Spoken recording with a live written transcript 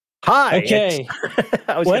Hi. Okay.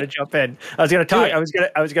 I was going to jump in. I was going to talk. I was going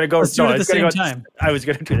to go. Let's do it at the same time. I was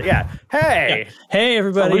going to do that. Yeah. Hey. Yeah. Hey,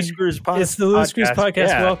 everybody. It's the Loose Screws It's the Loose Screws podcast.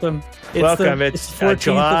 Yeah. Welcome. Welcome. It's 14th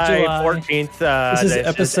July. of July. 14th. This is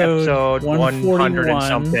episode 100 and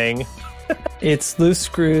something. It's Loose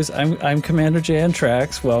Screws. I'm Commander Jan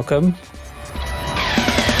Trax. Welcome.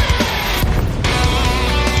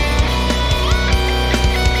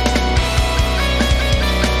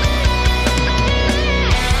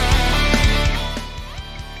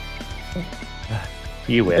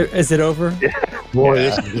 You win. Is it over? Boy,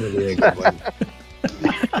 this is going to be a good one.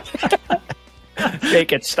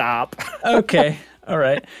 Make it stop. Okay. All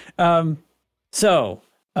right. So,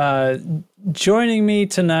 joining me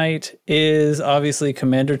tonight is obviously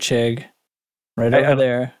Commander Chig, right over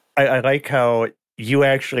there. I like how you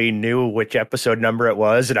actually knew which episode number it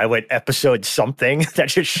was, and I went episode something. That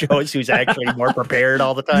just shows who's actually more prepared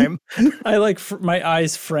all the time. I my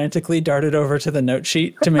eyes frantically darted over to the note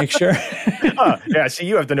sheet to make sure. Yeah, see,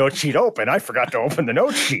 you have the note sheet open. I forgot to open the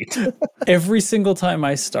note sheet. Every single time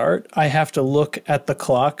I start, I have to look at the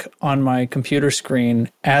clock on my computer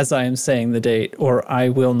screen as I am saying the date, or I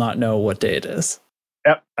will not know what day it is.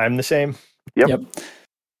 Yep, I'm the same. Yep.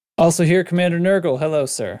 Also here, Commander Nurgle. Hello,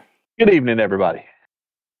 sir. Good evening, everybody.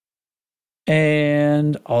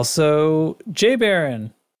 And also, Jay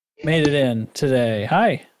Barron made it in today.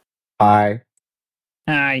 Hi. Hi.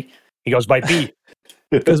 Hi. He goes by B.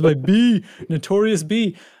 Goes by B, Notorious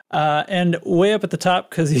B. And way up at the top,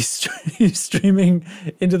 because he's streaming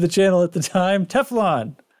into the channel at the time,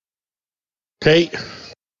 Teflon. Hey.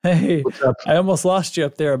 Hey. What's up? I almost lost you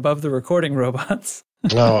up there above the recording robots.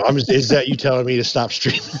 No, is that you telling me to stop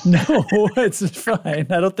streaming? No, it's fine.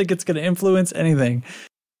 I don't think it's going to influence anything.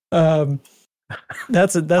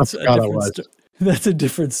 That's a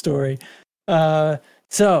different story.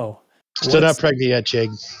 So still not pregnant yet, Chig.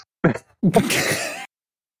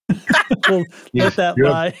 We'll let that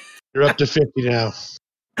lie. You're up to 50 now.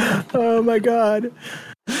 Oh my God.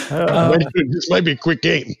 This might be a quick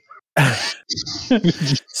game.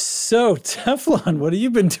 So, Teflon, what have you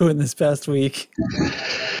been doing this past week?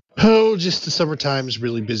 Oh, just the summertime is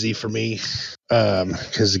really busy for me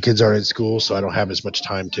because the kids aren't in school, so I don't have as much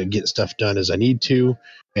time to get stuff done as I need to,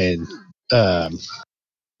 and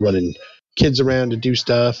running kids around to do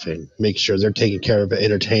stuff and make sure they're taken care of and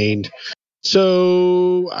entertained.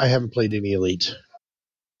 So I haven't played any Elite.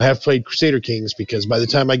 I have played Crusader Kings because by the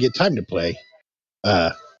time I get time to play,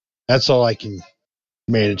 that's all I can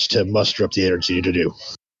manage to muster up the energy to do.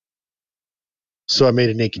 So I made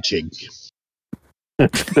a naked Chig.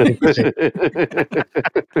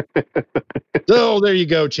 So there you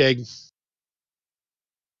go, Chig.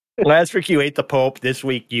 Last week you ate the Pope. This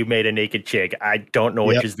week you made a naked Chig. I don't know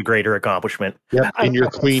which is the greater accomplishment. Yep, and your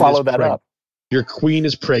queen follow that up. Your queen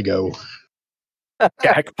is Prego.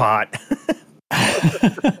 Jackpot.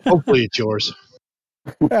 Hopefully it's yours.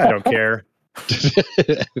 I don't care.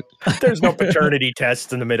 There's no paternity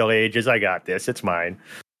tests in the Middle Ages. I got this. It's mine.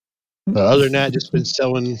 Other than that, just been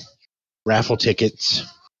selling raffle tickets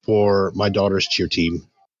for my daughter's cheer team.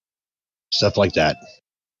 Stuff like that.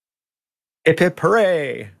 Hip hip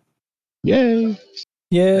hooray. Yay.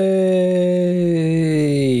 Yay.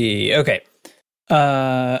 Okay.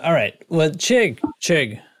 All right. Well, Chig,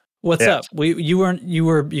 what's up? You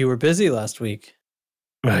were busy last week.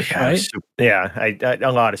 Right?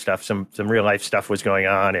 A lot of stuff. Some real life stuff was going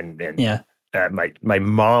on, and my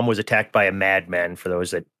mom was attacked by a madman. For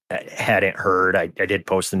those that hadn't heard, I did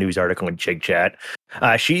post the news article in Chig Chat.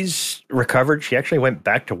 She's recovered. She actually went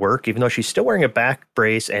back to work, even though she's still wearing a back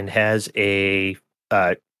brace and has a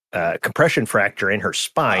compression fracture in her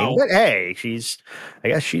spine. Oh. But hey, I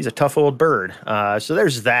guess she's a tough old bird. So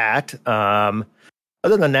there's that.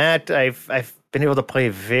 Other than that, I've been able to play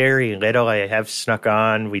very little. I have snuck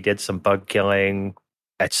on. We did some bug killing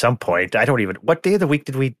at some point. What day of the week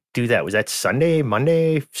did we do that? Was that Sunday,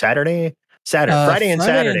 Monday, Saturday? Friday and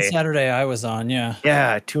Saturday. Saturday I was on, yeah.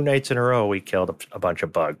 Yeah, 2 nights in a row we killed a bunch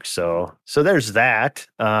of bugs. So there's that.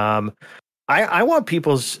 I want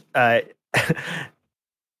people's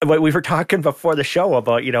we were talking before the show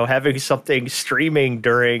about, having something streaming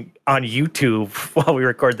on YouTube while we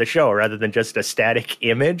record the show rather than just a static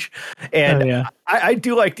image. And I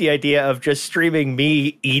do like the idea of just streaming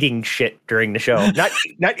me eating shit during the show.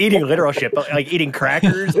 Not eating literal shit, but like eating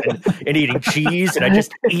crackers and eating cheese. And I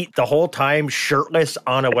just eat the whole time shirtless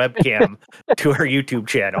on a webcam to our YouTube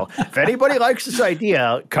channel. If anybody likes this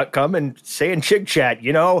idea, come and say in Chig Chat,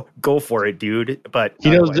 go for it, dude. But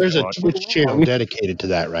there's a Twitch channel dedicated to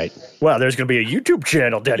that, right? Well, there's going to be a YouTube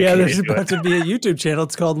channel dedicated to it. Yeah, there's about to be a YouTube channel.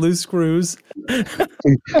 It's called Loose blue screws. Blue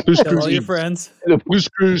Tell Screws all your Eve. friends. Blue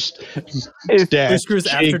Screws. Blue Dad. Screws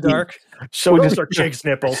After Dark. So those are Chig's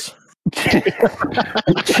nipples.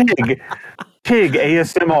 Chig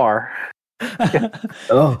ASMR.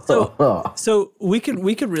 So we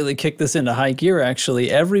could really kick this into high gear.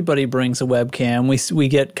 Actually, everybody brings a webcam. We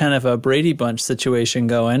get kind of a Brady Bunch situation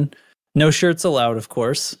going. No shirts allowed, of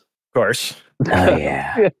course. Of course. Oh,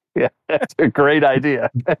 yeah. Yeah, that's a great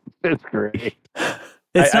idea. It's great.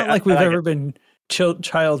 It's not like we've ever been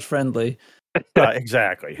child friendly.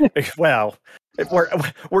 Exactly. Well,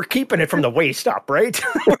 we're keeping it from the waist up, right?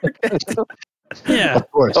 Yeah.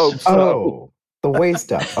 Of course. Oh, the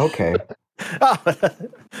waist up. Okay.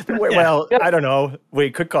 Well, I don't know.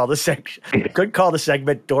 We could call the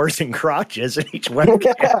segment "Doors and Crotches," and each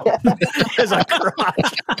webcam is a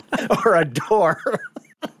crotch or a door.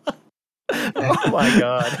 Oh my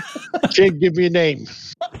God! Jake, give me a name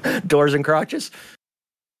Doors and Crotches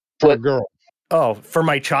for a girl. Oh, for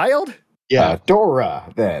my child? Yeah, Dora,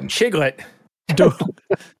 then. Chiglet.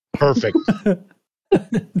 perfect.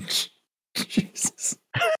 Jesus.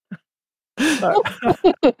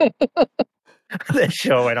 This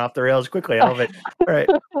show went off the rails quickly. I love it. All right.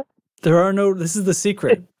 This is the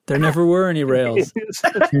secret. There never were any rails.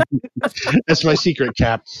 That's my secret,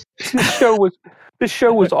 Cap. The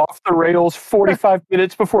show was off the rails 45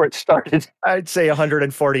 minutes before it started. I'd say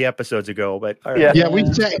 140 episodes ago, but all right. Yeah, we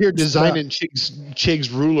sat here designing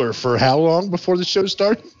Chig's ruler for how long before the show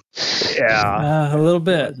started? Yeah. A little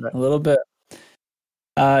bit.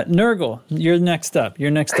 Nurgle, you're next up.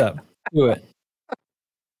 Do it.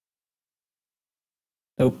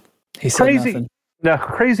 Nope. He said Crazy. nothing. No,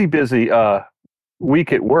 crazy busy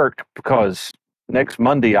week at work because next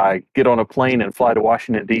Monday I get on a plane and fly to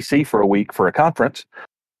Washington, D.C. for a week for a conference.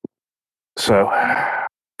 So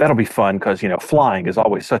that'll be fun because, flying is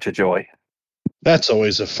always such a joy. That's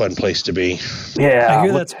always a fun place to be. Yeah. I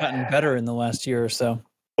hear that's gotten better in the last year or so.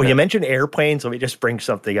 Well, you mentioned airplanes. Let me just bring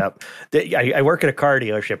something up. I work at a car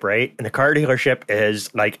dealership, right? And the car dealership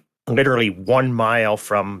is like literally 1 mile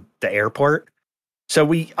from the airport. So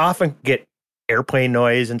we often get airplane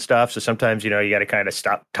noise and stuff. So sometimes, you got to kind of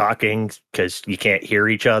stop talking because you can't hear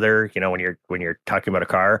each other, when you're talking about a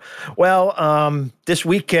car. Well, this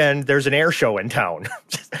weekend there's an air show in town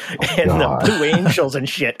and the Blue Angels and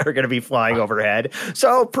shit are going to be flying overhead.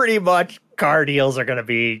 So pretty much car deals are going to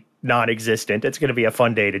be non-existent. It's going to be a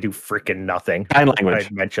fun day to do freaking nothing. Sign language.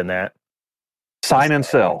 I'd mention that. Sign and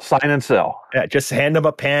sell. Yeah, just hand them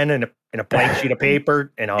a pen and a blank sheet of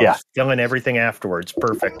paper, and I'll fill in everything afterwards.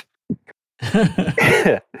 Perfect.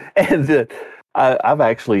 And I've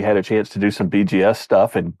actually had a chance to do some BGS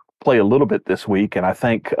stuff and play a little bit this week. And I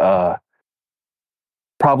think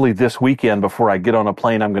probably this weekend before I get on a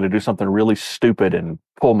plane, I'm going to do something really stupid and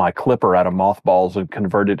pull my Clipper out of mothballs and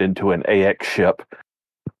convert it into an AX ship.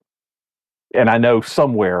 And I know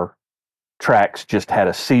somewhere Trax just had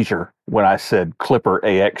a seizure when I said Clipper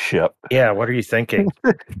AX ship. Yeah, what are you thinking?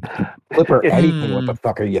 Clipper anything, what the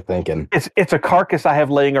fuck are you thinking? It's a carcass I have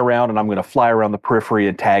laying around, and I'm going to fly around the periphery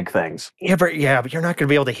and tag things. Yeah, but you're not going to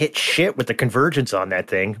be able to hit shit with the convergence on that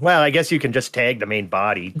thing. Well, I guess you can just tag the main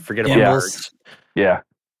body. Forget about parts. Yeah.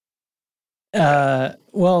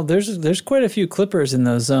 Well, there's quite a few Clippers in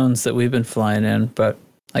those zones that we've been flying in, but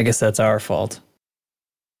I guess that's our fault.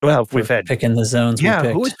 Well, we've had picking the zones. Yeah, we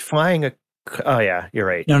picked. who was flying a? Oh yeah, you're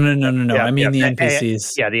right. No. Yeah, I mean the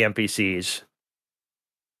NPCs. Yeah, the NPCs.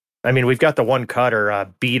 I mean, we've got the one cutter,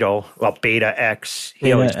 Beetle. Well, Beta X.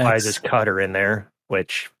 He always flies his cutter in there,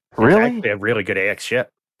 which is actually a really good AX ship.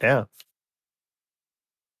 Yeah.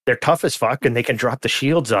 They're tough as fuck, and they can drop the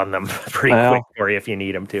shields on them pretty quick for you if you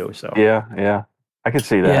need them to. So yeah, I can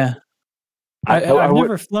see that. Yeah, I've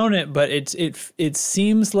never flown it, but it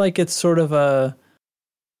seems like it's sort of a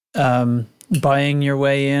buying your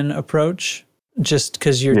way in approach, just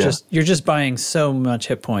because you're just buying so much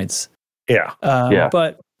hit points. Yeah,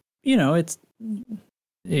 but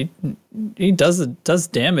he does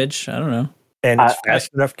damage. I don't know, and it's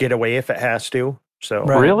fast enough to get away if it has to. So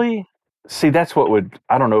Really. See, that's what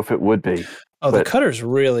I don't know if it would be. The cutter's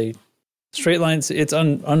really straight lines. It's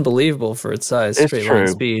unbelievable for its size. It's straight true. line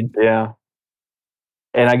speed. Yeah.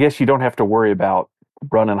 And I guess you don't have to worry about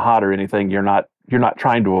running hot or anything. You're not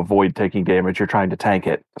trying to avoid taking damage. You're trying to tank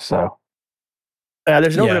it. So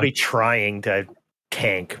there's no really trying to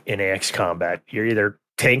tank in AX combat. You're either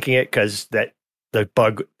tanking it because that the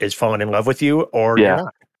bug is falling in love with you, or you're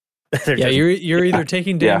not. You're either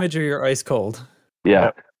taking damage or you're ice cold. Yeah.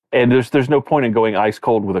 Yep. And there's no point in going ice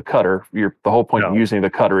cold with a cutter. The whole point of using the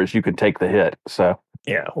cutter is you can take the hit. So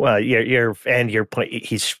yeah, well,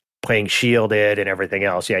 he's playing shielded and everything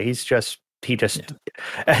else. Yeah, he's just he just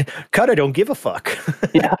Cutter don't give a fuck.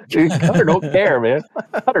 Yeah, dude, Cutter don't care, man.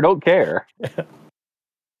 Cutter don't care.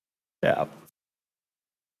 Yeah.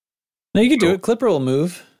 No, you can do it. Clipper will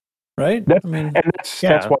move, right? That's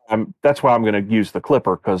why I'm going to use the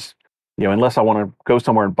Clipper, because unless I want to go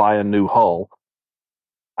somewhere and buy a new hull,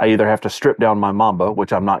 I either have to strip down my Mamba,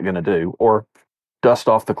 which I'm not going to do, or dust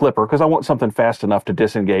off the Clipper because I want something fast enough to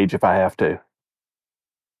disengage if I have to.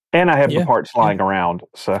 And I have the parts lying around.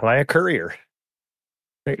 So fly a courier.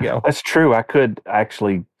 There you go. That's true. I could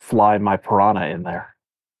actually fly my Piranha in there.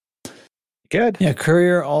 Good. Yeah,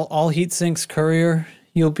 courier, all heat sinks, courier.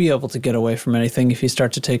 You'll be able to get away from anything if you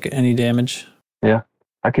start to take any damage. Yeah,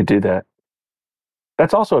 I could do that.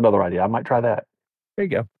 That's also another idea. I might try that. There you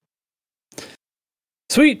go.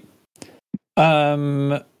 Sweet. I'm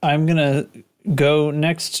going to go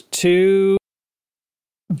next to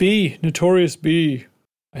B, Notorious B.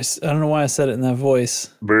 I don't know why I said it in that voice.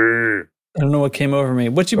 Brr. I don't know what came over me.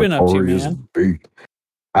 What you been up to, man? B.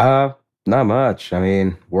 Not much. I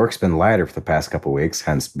mean, work's been lighter for the past couple weeks,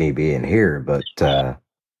 hence me being here. But I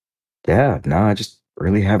just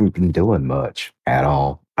really haven't been doing much at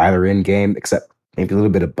all, either in game, except maybe a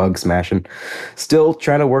little bit of bug smashing. Still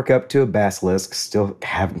trying to work up to a Basilisk. Still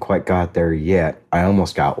haven't quite got there yet. I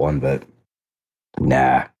almost got one, but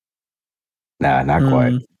nah, not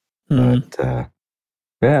quite. But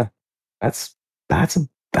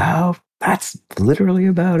that's literally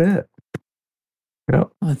about it.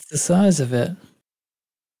 Yep. That's the size of it.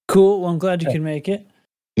 Cool. Well, I'm glad you can make it.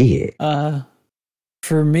 Yeah.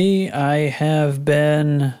 For me, I have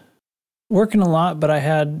been working a lot, but I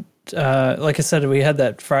had, like I said, we had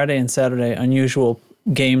that Friday and Saturday unusual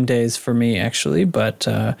game days for me, actually. But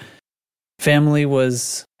family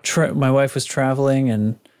was, my wife was traveling,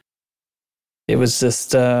 and it was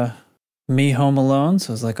just me home alone.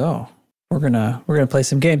 So I was like, oh, we're gonna play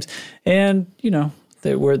some games, and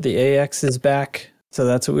the AX is back. So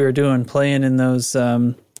that's what we were doing, playing in those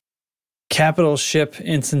capital ship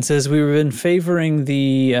instances. We've been favoring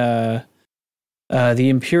the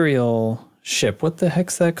Imperial ship. What the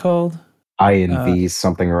heck's that called? INV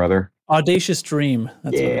something or other. Audacious Dream.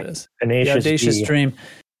 That's what it is. Audacious Dream.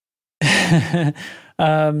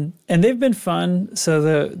 And they've been fun. So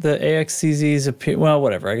the AXCZs appear. Well,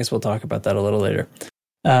 whatever. I guess we'll talk about that a little later.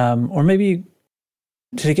 Or maybe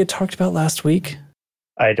did it get talked about last week?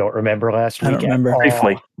 I don't remember last week. I don't remember.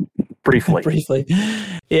 Briefly.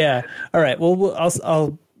 Yeah. All right. Well,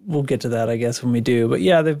 we'll get to that, I guess, when we do. But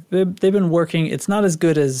yeah, they've been working. It's not as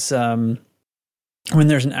good as when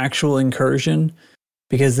there's an actual incursion,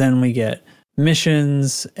 because then we get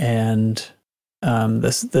missions and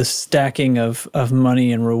the stacking of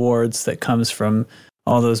money and rewards that comes from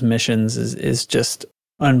all those missions is just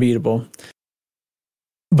unbeatable.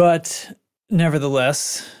 But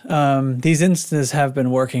nevertheless, these instances have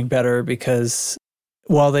been working better because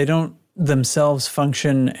while they don't themselves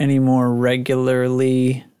function any more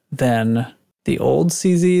regularly than the old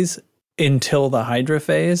CZs until the Hydra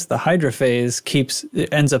phase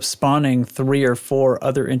ends up spawning 3 or 4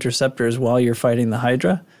 other interceptors while you're fighting the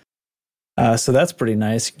Hydra. So that's pretty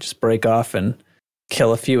nice. You can just break off and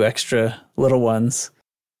kill a few extra little ones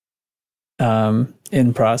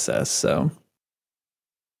in process. So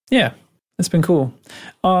yeah, it's been cool.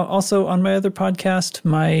 Also, on my other podcast,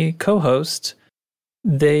 my co-host,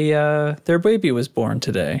 their baby was born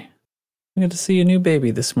today. I got to see a new baby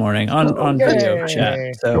this morning on video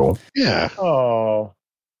chat. So cool. Yeah. Oh.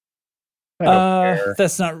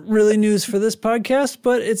 That's not really news for this podcast,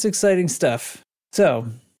 but it's exciting stuff. So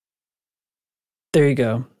there you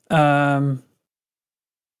go.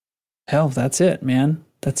 Hell, that's it, man.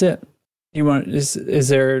 That's it. You want is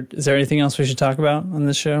there anything else we should talk about on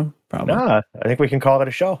this show? Probably. Nah, I think we can call it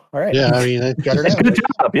a show. All right. Yeah, I mean, I got it out. Good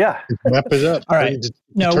job. Yeah. Wrap it up. All right.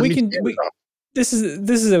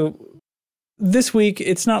 This week,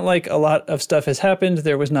 it's not like a lot of stuff has happened.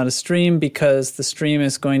 There was not a stream because the stream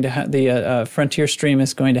is going to the Frontier stream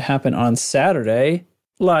is going to happen on Saturday,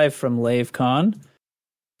 live from LaveCon.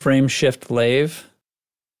 Frameshift Lave.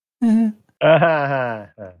 Yeah.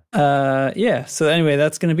 So anyway,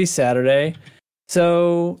 that's going to be Saturday.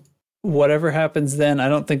 So whatever happens then, I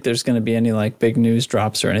don't think there's going to be any like big news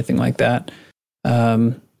drops or anything like that.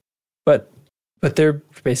 But there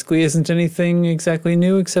basically isn't anything exactly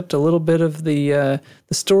new except a little bit of the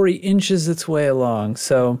story inches its way along.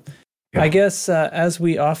 So I guess as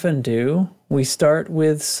we often do, we start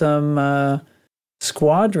with some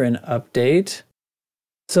squadron update.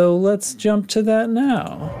 So let's jump to that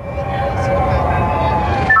now.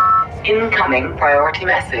 Incoming priority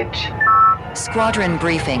message. Squadron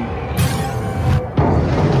briefing.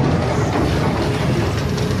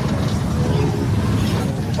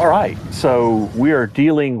 All right, so we are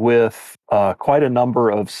dealing with quite a number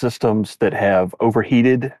of systems that have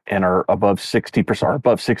overheated and are above 60% or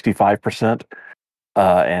above 65%,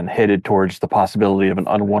 and headed towards the possibility of an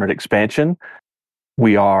unwanted expansion.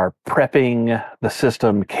 We are prepping the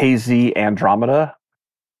system KZ Andromeda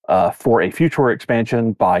for a future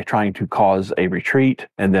expansion by trying to cause a retreat.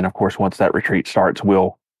 And then, of course, once that retreat starts,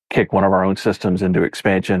 we'll kick one of our own systems into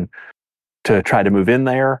expansion to try to move in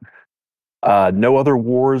there. No other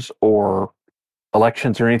wars or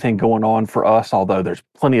elections or anything going on for us, although there's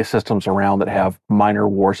plenty of systems around that have minor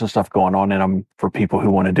wars and stuff going on in them for people who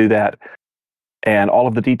want to do that. And all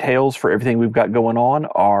of the details for everything we've got going on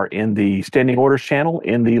are in the Standing Orders channel,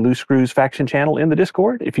 in the Loose Screws faction channel, in the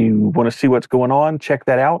Discord. If you want to see what's going on, check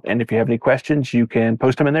that out. And if you have any questions, you can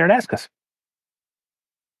post them in there and ask us.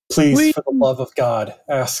 Please, for the love of God,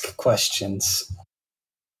 ask questions.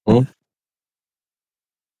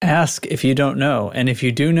 Ask if you don't know. And if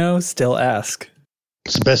you do know, still ask.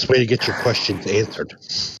 It's the best way to get your questions answered.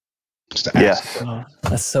 Just to ask. Yes. Oh,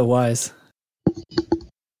 that's so wise.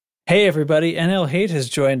 Hey, everybody. NL Hate has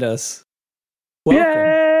joined us. Welcome.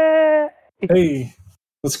 Yay! Hey,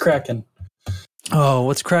 what's cracking? Oh,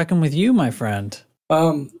 what's cracking with you, my friend?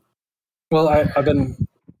 Well, I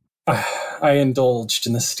indulged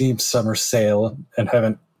in the Steam summer sale and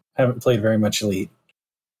haven't played very much Elite.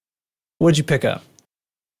 What'd you pick up?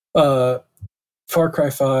 Far Cry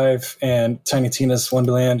 5 and Tiny Tina's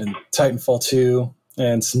Wonderland and Titanfall 2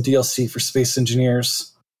 and some DLC for Space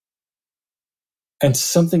Engineers. And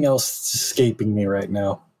something else that's escaping me right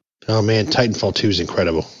now. Oh man, Titanfall 2 is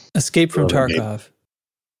incredible. Escape from Tarkov.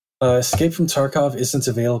 Escape from Tarkov isn't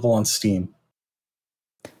available on Steam.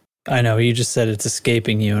 I know, you just said it's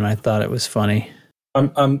escaping you, and I thought it was funny.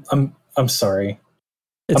 I'm sorry.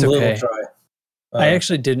 It's I'm okay. a little dry. I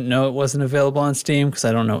actually didn't know it wasn't available on Steam because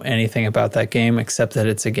I don't know anything about that game except that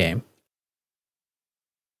it's a game.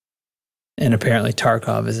 And apparently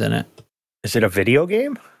Tarkov is in it. Is it a video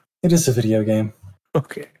game? It is a video game.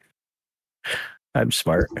 Okay. I'm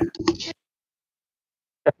smart.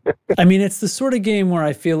 I mean, it's the sort of game where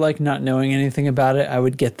I feel like not knowing anything about it, I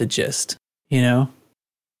would get the gist. You know?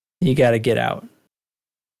 You got to get out.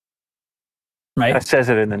 Right? That says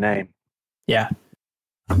it in the name. Yeah.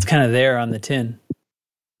 It's kind of there on the tin.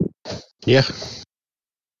 Yeah.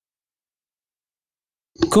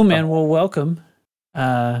 Cool, man. Well, welcome.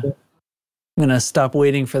 I'm going to stop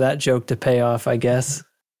waiting for that joke to pay off, I guess.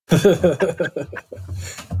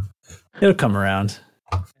 It'll come around.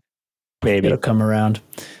 Maybe. It'll come around.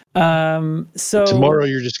 So tomorrow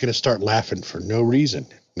you're just going to start laughing for no reason.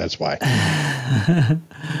 That's why.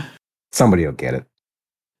 Somebody will get it.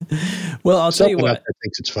 Well, I'll tell you Someone what. out there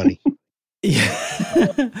thinks it's funny. Yeah.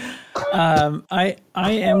 I'm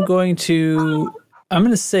going to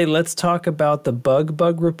say let's talk about the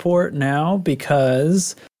bug report now,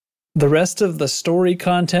 because the rest of the story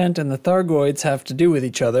content and the Thargoids have to do with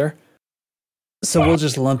each other. So we'll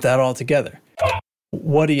just lump that all together.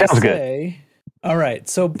 What do you say? Good. All right.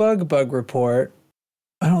 So bug report.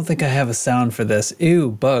 I don't think I have a sound for this. Ew,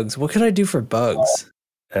 bugs. What could I do for bugs?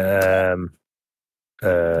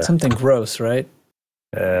 Something gross, right?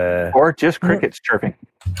 Or just crickets chirping.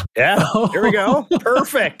 Yeah, here we go.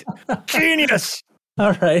 Perfect. Genius.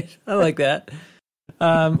 All right. I like that.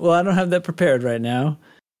 Well, I don't have that prepared right now.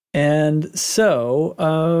 And so,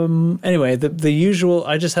 anyway, the usual,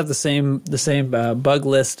 I just have the same bug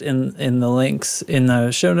list in the links in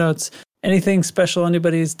the show notes. Anything special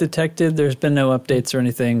anybody's detected? There's been no updates or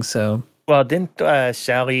anything, so. Well, didn't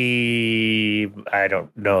Sally, I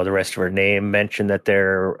don't know the rest of her name, mention that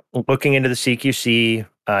they're looking into the CQC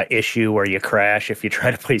issue where you crash if you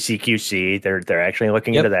try to play CQC? They're actually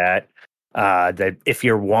looking into that. That if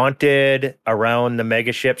you're wanted around the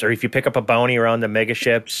megaships, or if you pick up a bounty around the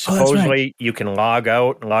megaships, supposedly you can log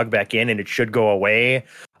out and log back in, and it should go away.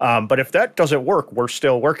 But if that doesn't work, we're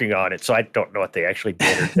still working on it. So I don't know what they actually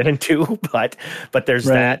did or didn't do, but there's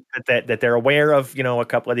that they're aware of, a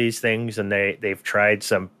couple of these things, and they've tried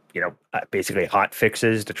some, basically hot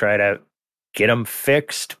fixes to try to get them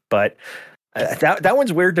fixed, but. That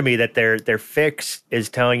one's weird to me, that their fix is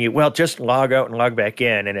telling you, well, just log out and log back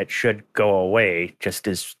in and it should go away. Just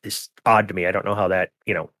is odd to me. I don't know how that,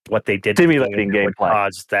 what they did simulating gameplay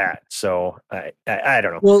caused that. So I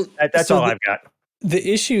don't know. Well, that's all I've got. The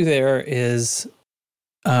issue there is,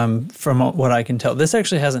 from what I can tell, this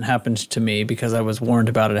actually hasn't happened to me because I was warned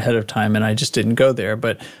about it ahead of time and I just didn't go there.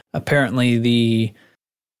 But apparently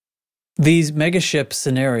these megaship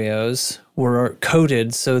scenarios were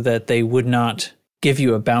coded so that they would not give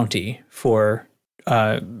you a bounty for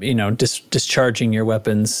discharging your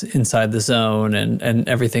weapons inside the zone and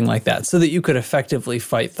everything like that, so that you could effectively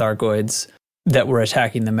fight Thargoids that were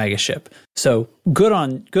attacking the megaship. So good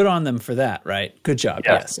on them for that, right? Good job.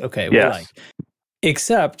 Yes. Okay. Yes.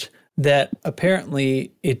 Except that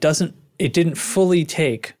apparently it didn't fully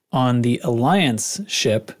take on the Alliance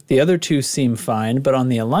ship. The other two seem fine, but on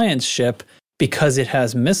the Alliance ship, because it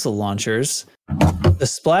has missile launchers, the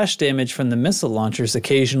splash damage from the missile launchers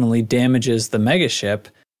occasionally damages the megaship,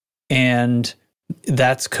 and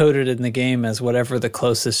that's coded in the game as whatever the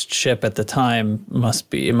closest ship at the time must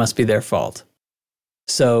be. It must be their fault.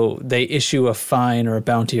 So they issue a fine or a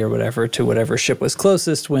bounty or whatever to whatever ship was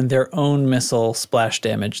closest when their own missile splash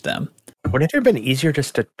damaged them. Wouldn't it have been easier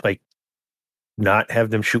just to not have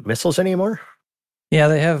them shoot missiles anymore? Yeah,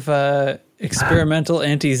 they have experimental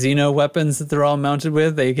anti-Xeno weapons that they're all mounted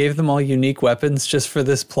with. They gave them all unique weapons just for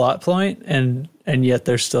this plot point, and yet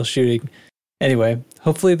they're still shooting. Anyway,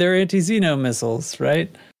 hopefully they're anti-Xeno missiles,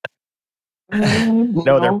 right?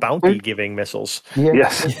 No, they're bounty-giving missiles. Yeah.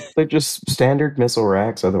 Yes. They're just standard missile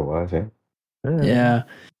racks otherwise, yeah. Yeah.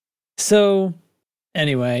 So,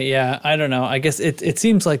 anyway, yeah, I don't know. I guess it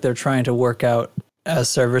seems like they're trying to work out a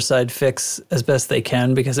server-side fix as best they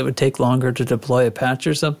can, because it would take longer to deploy a patch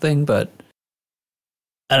or something, but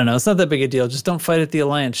I don't know. It's not that big a deal. Just don't fight at the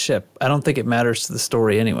Alliance ship. I don't think it matters to the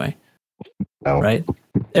story anyway. No. Right?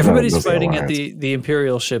 Everybody's No, fighting at Alliance. the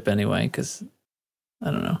Imperial ship anyway, because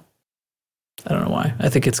I don't know. I don't know why. I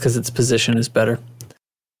think it's because its position is better.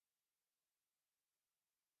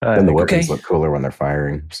 And the weapons look cooler when they're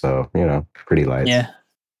firing, so, pretty lights. Yeah.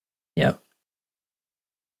 Yep.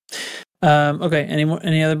 Okay.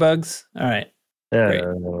 Any other bugs? All right. Great.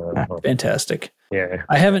 Fantastic. Yeah.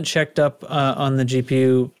 I haven't checked up on the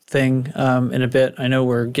GPU thing in a bit. I know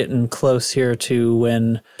we're getting close here to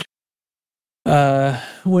when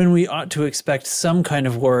we ought to expect some kind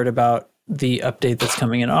of word about the update that's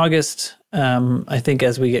coming in August. I think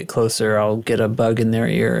as we get closer, I'll get a bug in their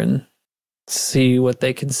ear and see what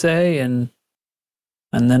they can say, and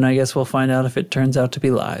then I guess we'll find out if it turns out to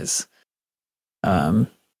be lies.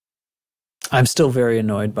 I'm still very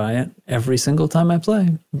annoyed by it every single time I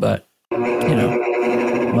play, but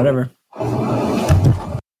whatever.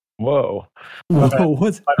 Whoa.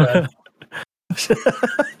 What? I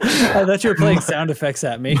thought you were playing sound effects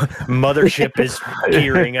at me. Mothership is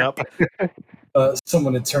gearing up.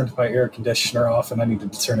 Someone had turned my air conditioner off, and I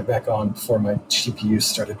needed to turn it back on before my GPU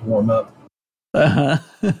started to warm up.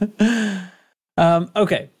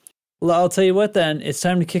 Okay. Well, I'll tell you what then. It's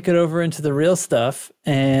time to kick it over into the real stuff,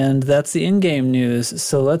 and that's the in-game news.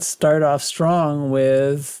 So let's start off strong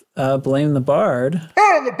with Blame the Bard.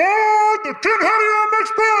 On the board, the Tin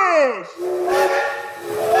Express!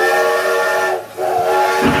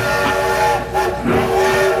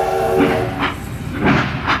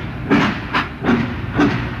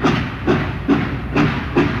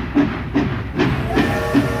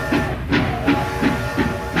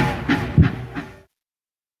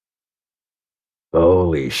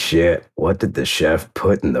 Holy shit, what did the chef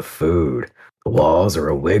put in the food? The walls are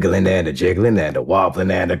a wiggling and a jiggling and a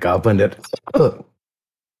wobbling and a gobbling.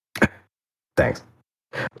 Thanks.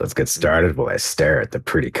 Let's get started while I stare at the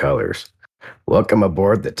pretty colors. Welcome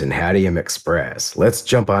aboard the Tinhadium Express. Let's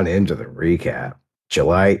jump on into the recap.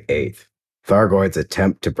 July 8th. Thargoids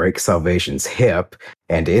attempt to break Salvation's hip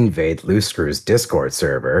and invade Loose Screw's Discord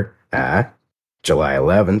server. July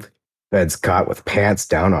 11th. Feds caught with pants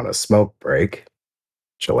down on a smoke break.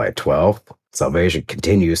 July 12th. Salvation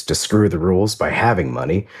continues to screw the rules by having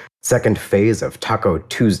money. Second phase of Taco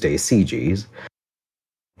Tuesday CGs.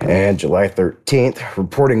 And July 13th,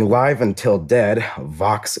 reporting live until dead,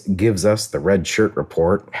 Vox gives us the red shirt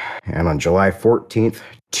report. And on July 14th,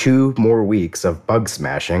 2 more weeks of bug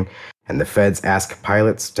smashing, and the feds ask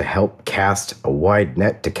pilots to help cast a wide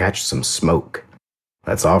net to catch some smoke.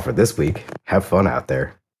 That's all for this week. Have fun out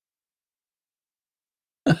there.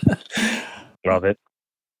 Love it.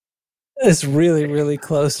 It's really, really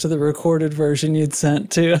close to the recorded version you'd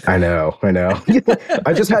sent too. I know.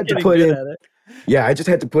 I just had to put in. Yeah, I just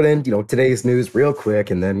had to put in, today's news real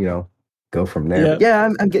quick and then, go from there. Yep. Yeah,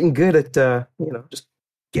 I'm getting good at, just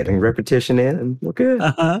getting repetition in and we're good.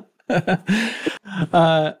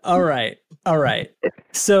 All right.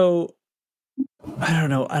 So I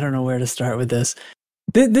don't know where to start with this.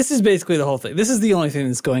 This is basically the whole thing. This is the only thing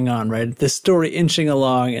that's going on, right? This story inching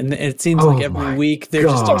along, and it seems like every week they're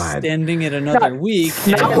just extending it another week.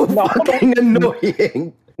 So fucking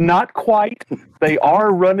annoying. Not quite. They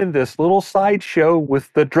are running this little sideshow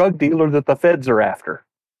with the drug dealer that the feds are after.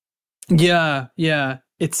 Yeah.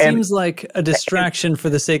 It seems like a distraction for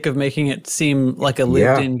the sake of making it seem like a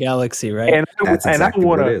lived-in galaxy, right? And That's exactly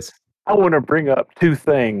what it is. I want to bring up two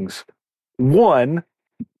things. One,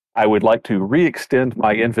 I would like to re-extend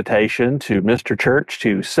my invitation to Mr. Church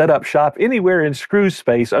to set up shop anywhere in Screw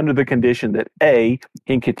Space under the condition that A, he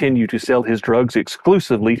can continue to sell his drugs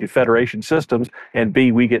exclusively to Federation systems, and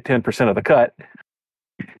B, we get 10% of the cut.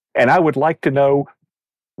 And I would like to know,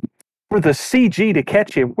 for the CG to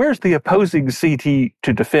catch him, where's the opposing CT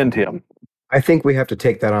to defend him? I think we have to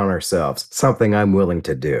take that on ourselves. Something I'm willing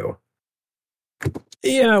to do.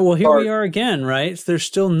 Yeah, well, here we are again, right? There's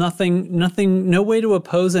still nothing, no way to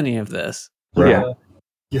oppose any of this. Right. Yeah.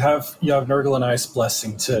 You have Nurgle and I's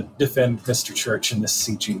blessing to defend Mr. Church in this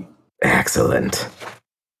CG. Excellent.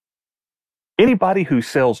 Anybody who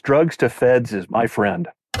sells drugs to feds is my friend.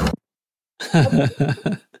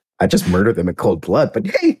 I just murdered them in cold blood, but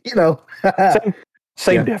hey,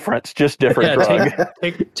 Same difference, just different drug.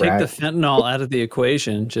 Take the fentanyl out of the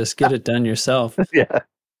equation. Just get it done yourself. Yeah.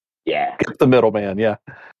 Get the middleman, yeah.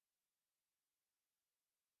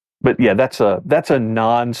 But yeah, that's a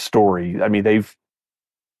non-story. I mean, I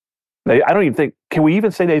don't even think, can we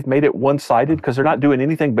even say they've made it one-sided? Because they're not doing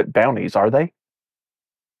anything but bounties, are they?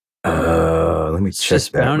 Let me It's check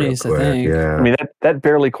just that bounties, real I quick. think. Yeah. I mean, that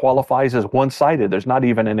barely qualifies as one-sided. There's not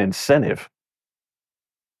even an incentive.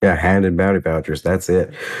 Yeah, handed bounty vouchers. That's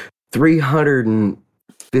it.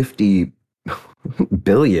 350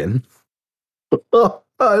 billion. Oh,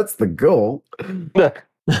 that's the goal. Good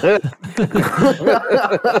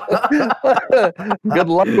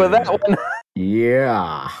luck with that one.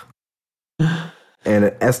 Yeah. And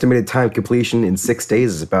an estimated time completion in 6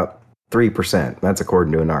 days is about 3%. That's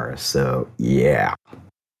according to Inaris. So, yeah.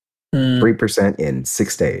 3% in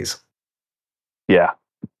 6 days. Yeah.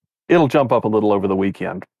 It'll jump up a little over the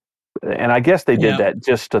weekend. And I guess they did that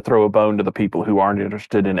just to throw a bone to the people who aren't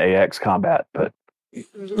interested in AX combat, but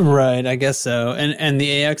Right, I guess so. And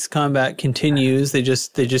the AX combat continues. They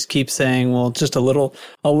just keep saying, well, just a little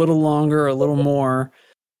longer, a little more.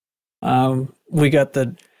 We got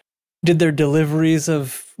did their deliveries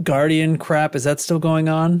of Guardian crap, is that still going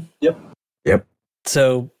on? Yep.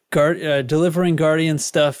 So delivering Guardian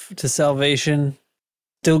stuff to Salvation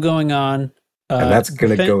still going on. And that's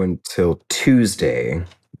going to go until Tuesday,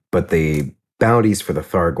 but the bounties for the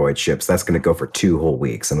Thargoid ships, that's going to go for 2 whole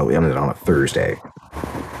weeks, and it'll end on a Thursday.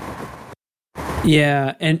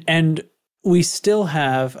 Yeah, and we still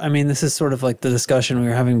have, I mean, this is sort of like the discussion we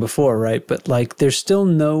were having before, right? But like, there's still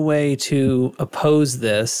no way to oppose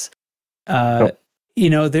this. Nope.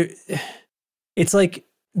 It's like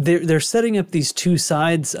they're setting up these two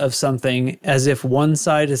sides of something as if one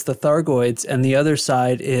side is the Thargoids and the other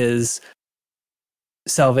side is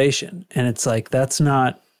Salvation. And it's like, that's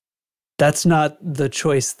not the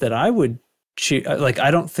choice that I would choose. Like, I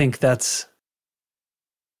don't think that's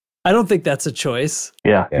a choice.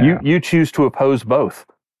 Yeah. You choose to oppose both.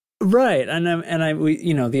 Right.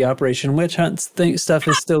 The Operation Witch Hunt stuff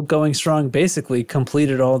is still going strong. Basically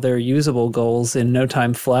completed all their usable goals in no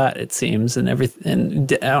time flat, it seems, and everything,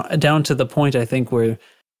 and down to the point, I think, where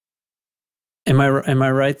am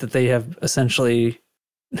I right that they have essentially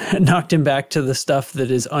knocked him back to the stuff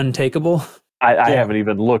that is untakeable? I haven't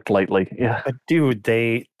even looked lately. Yeah. But dude,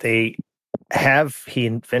 he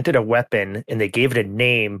invented a weapon and they gave it a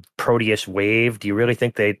name, Proteus Wave. Do you really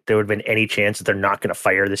think there would have been any chance that they're not going to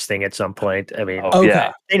fire this thing at some point? I mean,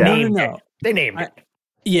 okay. They named it. They named it.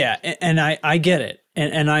 Yeah, and I get it.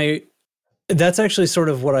 And that's actually sort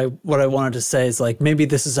of what I wanted to say is, like, maybe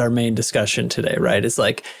this is our main discussion today, right? It's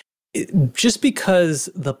like, just because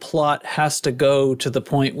the plot has to go to the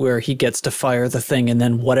point where he gets to fire the thing and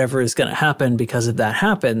then whatever is going to happen because of that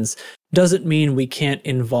happens, doesn't mean we can't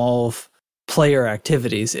involve player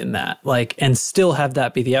activities in that, like, and still have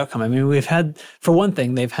that be the outcome. I mean, they've had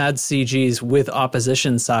CGs with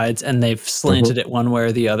opposition sides and they've slanted it one way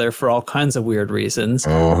or the other for all kinds of weird reasons.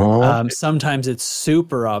 Sometimes it's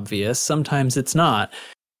super obvious, sometimes it's not.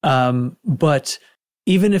 But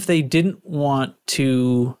even if they didn't want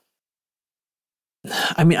to,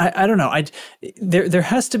 I mean, I don't know. There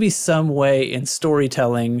has to be some way in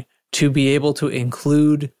storytelling to be able to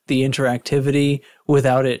include the interactivity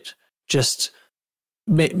without it just,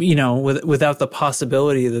 without the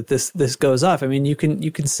possibility that this goes off. I mean, you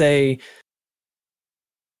can say,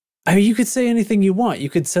 you could say anything you want.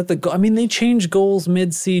 You could set the goal. I mean, they change goals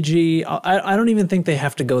mid CG. I don't even think they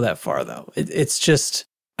have to go that far, though. It's just,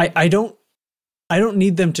 I don't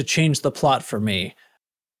need them to change the plot for me.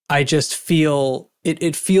 I just feel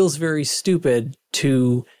it feels very stupid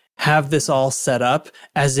to have this all set up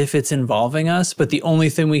as if it's involving us, but the only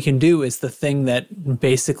thing we can do is the thing that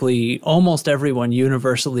basically almost everyone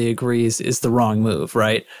universally agrees is the wrong move,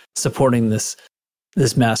 right? Supporting this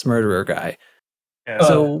mass murderer guy.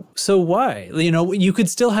 Yeah. So why? You could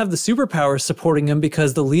still have the superpowers supporting him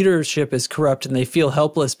because the leadership is corrupt and they feel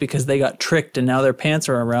helpless because they got tricked and now their pants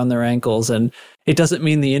are around their ankles, and it doesn't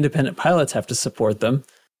mean the independent pilots have to support them.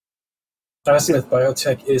 Azimuth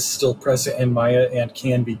Biotech is still present in Maya and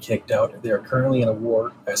can be kicked out. They are currently in a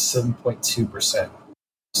war at 7.2%.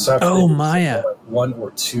 So Maya. 1 or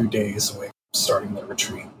 2 days away from starting their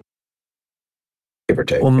retreat. Give or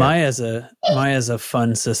take. Well, Maya's a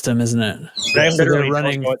fun system, isn't it? They're So they're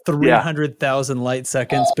running 300,000 light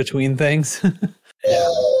seconds between things.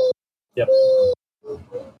 Yep.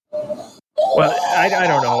 Well, I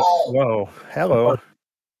don't know. Whoa, hello.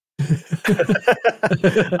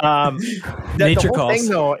 Nature the whole calls. thing,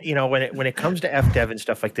 though, when it comes to FDev and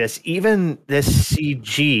stuff like this, even this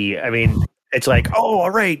CG, I mean, it's like, oh,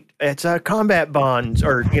 all right, it's combat bonds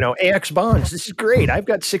or AX bonds. This is great. I've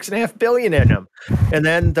got 6.5 billion in them, and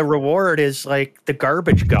then the reward is like the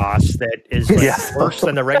garbage goss that is worse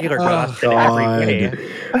than the regular goss in every way.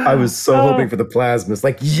 I was so hoping for the plasmas.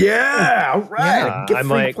 Like, yeah, all right. Yeah, Get I'm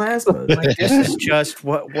free like, plasmas. this is just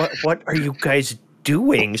what are you guys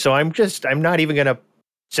doing? So I'm not even going to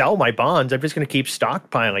sell my bonds. I'm just going to keep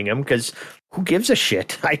stockpiling them because who gives a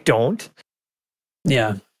shit? I don't.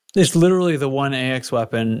 Yeah. It's literally the one AX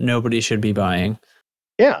weapon nobody should be buying.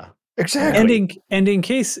 Yeah, exactly. And in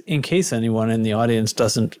case anyone in the audience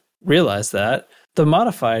doesn't realize that, the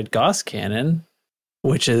modified Gauss cannon,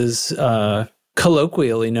 which is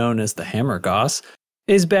colloquially known as the hammer Gauss,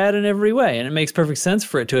 is bad in every way. And it makes perfect sense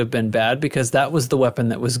for it to have been bad because that was the weapon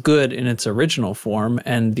that was good in its original form.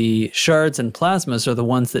 And the shards and plasmas are the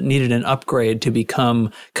ones that needed an upgrade to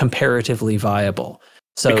become comparatively viable.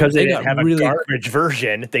 So because they didn't have a garbage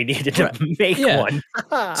version, they needed to make one.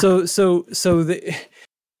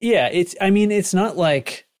 It's not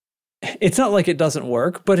like it doesn't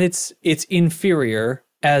work, but it's inferior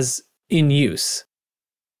as in use.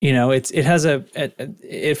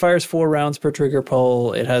 It fires 4 rounds per trigger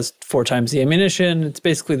pull. It has 4 times the ammunition. It's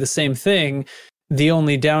basically the same thing. The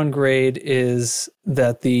only downgrade is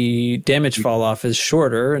that the damage fall off is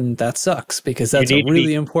shorter, and that sucks because that's a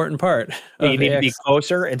really important part. You need to be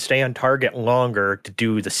closer and stay on target longer to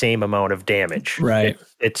do the same amount of damage. Right.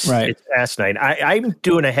 It's asinine. I'm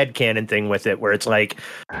doing a headcanon thing with it where it's like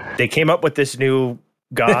they came up with this new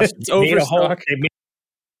Gauss. It's overstock.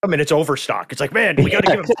 It's overstock. It's like, man, we got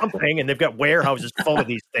to give them something, and they've got warehouses full of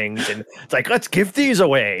these things, and it's like, let's give these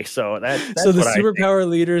away. So that's so the superpower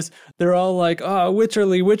leaders, they're all like,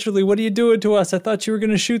 Wycherley, what are you doing to us? I thought you were going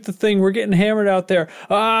to shoot the thing. We're getting hammered out there.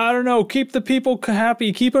 I don't know. Keep the people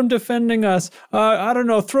happy. Keep them defending us. I don't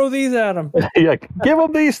know. Throw these at them. Yeah, give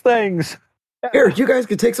them these things. Here, you guys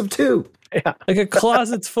can take some too. Yeah. Like a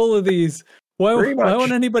closet's full of these. Why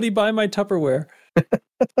won't anybody buy my Tupperware?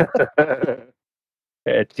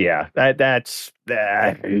 That's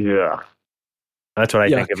what I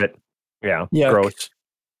think of it. Yeah, Yuck. gross.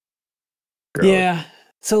 Yeah.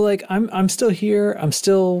 So like I'm still here. I'm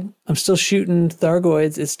still shooting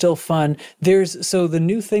Thargoids. It's still fun. So the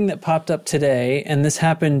new thing that popped up today, and this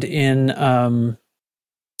happened in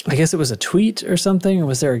I guess it was a tweet or something, or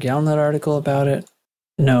was there a Galnet article about it?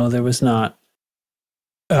 No, there was not.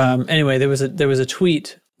 Anyway, there was a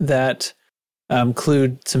tweet that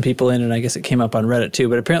clued some people in, and I guess it came up on Reddit too.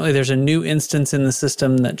 But apparently, there's a new instance in the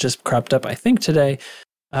system that just cropped up, I think, today.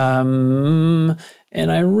 And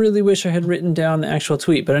I really wish I had written down the actual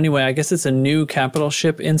tweet. But anyway, I guess it's a new capital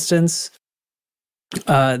ship instance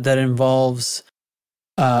that involves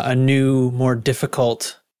a new, more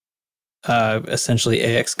difficult, essentially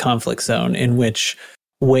AX conflict zone in which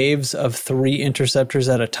waves of 3 interceptors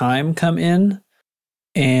at a time come in.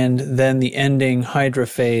 And then the ending Hydra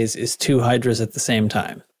phase is 2 Hydras at the same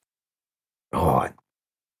time. God.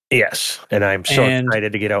 Yes, and I'm so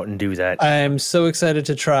excited to get out and do that. I'm so excited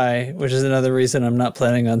to try, which is another reason I'm not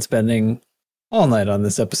planning on spending all night on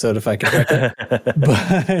this episode if I can wreck it.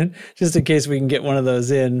 But just in case we can get one of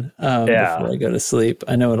those in before I go to sleep.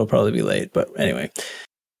 I know it'll probably be late, but anyway.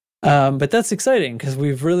 But that's exciting because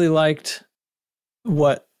we've really liked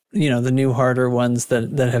what, the new harder ones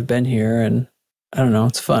that have been here, and I don't know.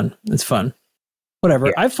 It's fun. Whatever.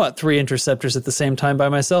 Yeah. I fought 3 interceptors at the same time by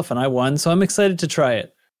myself and I won. So I'm excited to try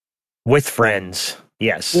it. With friends.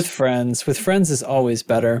 Yes. With friends. With friends is always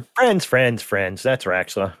better. Friends. That's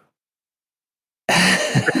Raxla.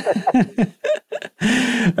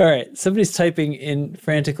 All right. Somebody's typing in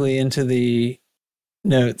frantically into the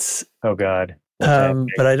notes. Oh God.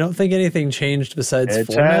 But I don't think anything changed besides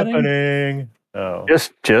it's formatting. happening. Oh,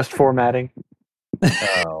 Just formatting.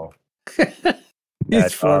 Oh,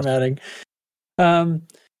 It's formatting. Awesome.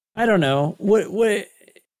 I don't know. What?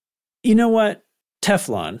 You know what?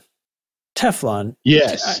 Teflon.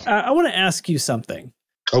 Yes. I want to ask you something.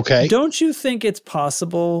 Okay. Don't you think it's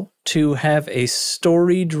possible to have a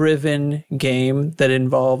story-driven game that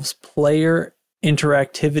involves player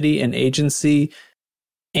interactivity and agency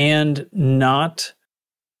and not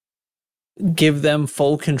give them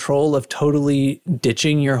full control of totally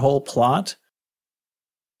ditching your whole plot?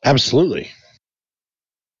 Absolutely.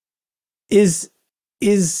 I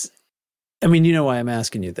mean, you know why I'm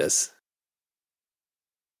asking you this.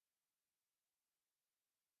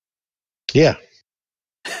 Yeah.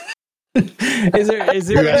 Is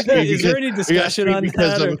there any discussion on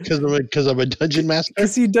that? Because I'm a dungeon master.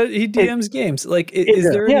 Yes, he DMs games. Like, is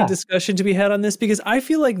there any discussion to be had on this? Because I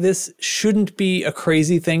feel like this shouldn't be a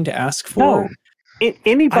crazy thing to ask for. No.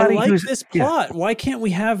 Anybody I like who's this plot. Why can't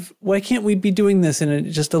we be doing this in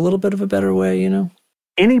just a little bit of a better way? You know,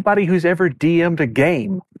 anybody who's ever DM'd a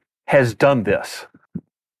game has done this.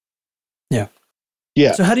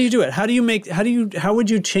 Yeah. So how do you do it? How would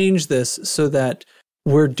you change this so that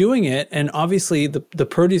we're doing it? And obviously the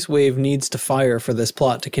Proteus wave needs to fire for this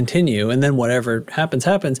plot to continue, and then whatever happens,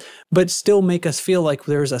 but still make us feel like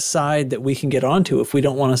there's a side that we can get onto if we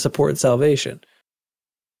don't want to support Salvation.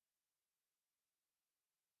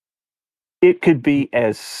 It could be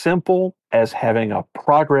as simple as having a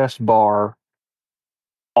progress bar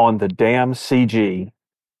on the damn CG.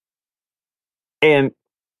 And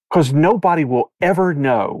because nobody will ever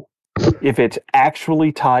know if it's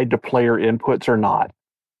actually tied to player inputs or not.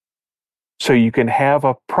 So you can have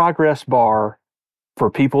a progress bar for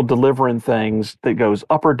people delivering things that goes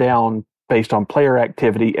up or down based on player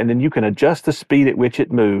activity, and then you can adjust the speed at which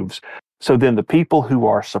it moves. So then the people who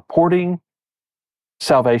are supporting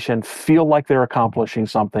Salvation feel like they're accomplishing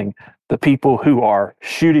something. The people who are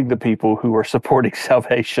shooting the people who are supporting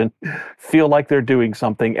Salvation feel like they're doing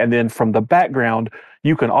something. And then from the background,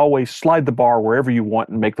 you can always slide the bar wherever you want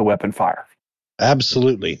and make the weapon fire.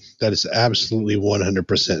 Absolutely. That is absolutely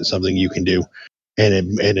 100% something you can do.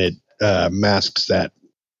 And it masks that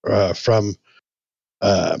from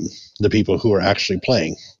the people who are actually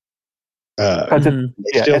playing.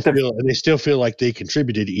 They still feel like they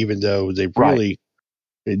contributed, even though they really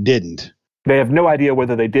didn't. They have no idea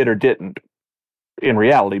whether they did or didn't in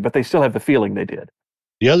reality, but they still have the feeling they did.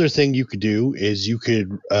 The other thing you could do is you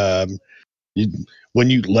could, when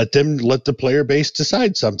you let the player base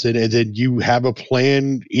decide something, and then you have a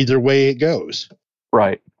plan either way it goes.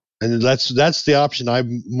 Right. And that's the option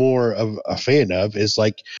I'm more of a fan of, is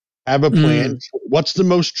like, have a plan. What's the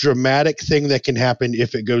most dramatic thing that can happen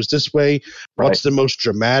if it goes this way? Right. What's the most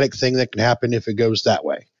dramatic thing that can happen if it goes that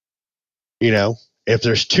way? You know, if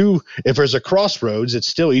there's a crossroads, it's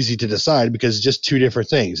still easy to decide because it's just two different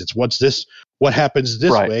things. It's what happens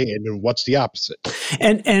this way, and then what's the opposite.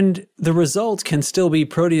 And the result can still be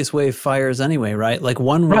Proteus wave fires anyway, right? Like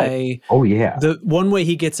one way. Oh yeah. The one way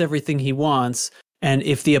he gets everything he wants. And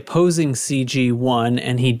if the opposing CG won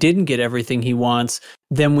and he didn't get everything he wants,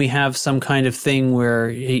 then we have some kind of thing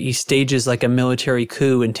where he stages like a military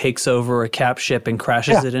coup and takes over a cap ship and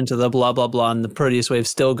crashes it into the blah, blah, blah, and the Proteus wave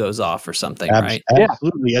still goes off or something, right?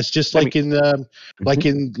 Absolutely. It's just like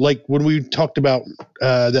when we talked about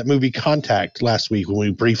that movie Contact last week, when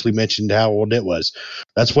we briefly mentioned how old it was.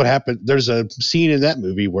 That's what happened. There's a scene in that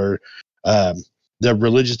movie where the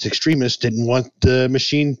religious extremists didn't want the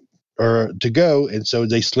machine to go, and so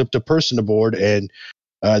they slipped a person aboard, and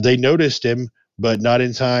they noticed him, but not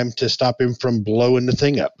in time to stop him from blowing the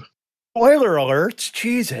thing up. Spoiler alerts,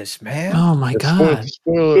 Jesus, man! Oh my God!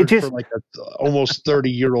 Spoiler for like an almost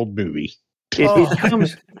 30-year-old movie. It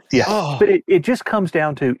comes, but it just comes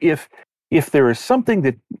down to if there is something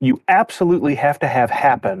that you absolutely have to have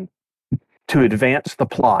happen to advance the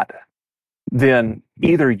plot, then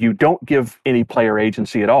either you don't give any player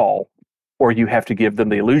agency at all, or you have to give them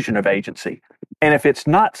the illusion of agency. And if it's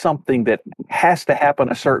not something that has to happen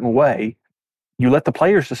a certain way, you let the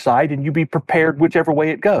players decide and you be prepared whichever way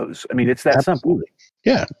it goes. I mean, it's that simple.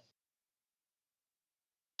 Yeah.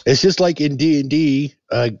 It's just like in D&D,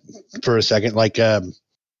 for a second, like the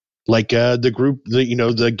group,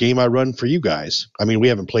 the game I run for you guys. I mean, we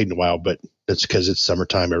haven't played in a while, but that's because it's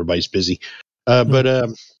summertime. Everybody's busy. But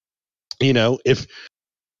if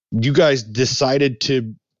you guys decided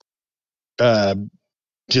to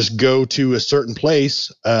just go to a certain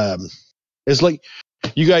place, it's like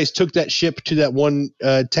you guys took that ship to that one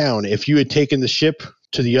town. If you had taken the ship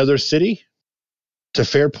to the other city, to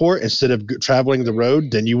Fairport instead of traveling the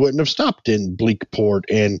road, then you wouldn't have stopped in Bleakport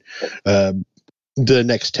and the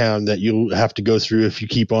next town that you'll have to go through if you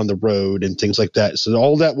keep on the road and things like that. So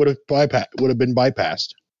all that would have been bypassed.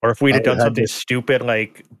 Or if we'd have done something stupid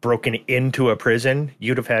like broken into a prison,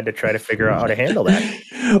 you'd have had to try to figure out how to handle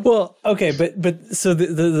that. Well, okay, but so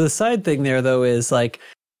the side thing there though is like,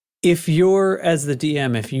 if you're as the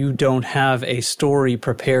DM, if you don't have a story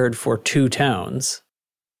prepared for 2 towns,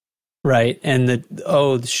 right? And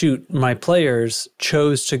my players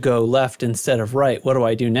chose to go left instead of right. What do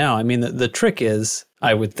I do now? I mean, the trick is,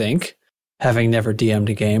 I would think, having never DM'd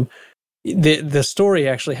a game, the story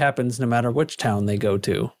actually happens no matter which town they go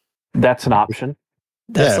to. That's an option.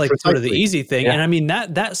 That's sort of the easy thing. Yeah. And I mean,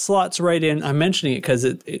 that slots right in. I'm mentioning it because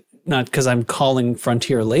it not because I'm calling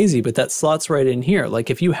Frontier lazy, but that slots right in here.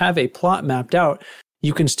 Like if you have a plot mapped out,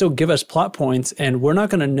 you can still give us plot points, and we're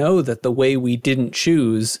not going to know that the way we didn't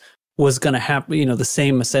choose was going to happen. The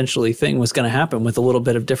same essentially thing was going to happen with a little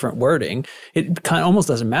bit of different wording. It kind of almost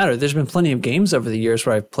doesn't matter. There's been plenty of games over the years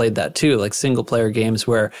where I've played that too, like single player games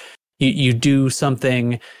where you do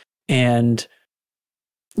something and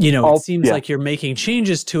it seems like you're making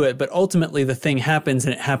changes to it, but ultimately the thing happens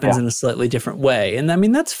and it happens in a slightly different way. And I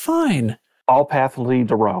mean, that's fine. All paths lead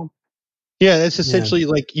to Rome. Yeah, that's essentially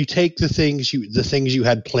like you take the things you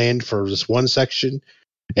had planned for this one section,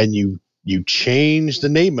 and you change the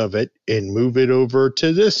name of it and move it over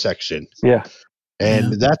to this section. Yeah.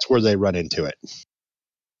 And that's where they run into it.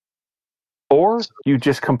 Or you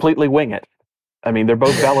just completely wing it. I mean, they're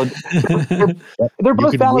both valid. They're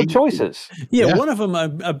both valid choices. Yeah, one of them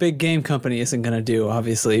a big game company isn't going to do,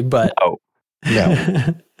 obviously, but no.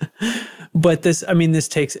 But this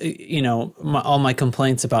takes all my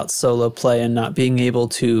complaints about solo play and not being able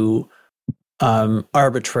to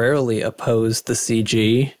arbitrarily oppose the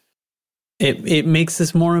CG. It makes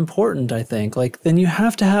this more important, I think. Like then you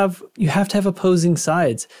have to have opposing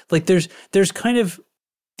sides. Like there's kind of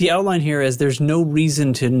the outline here is there's no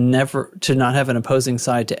reason to not have an opposing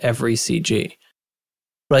side to every CG.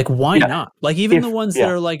 Like why not? Like even the ones that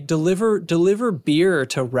are like deliver beer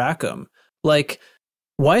to Rackham. Like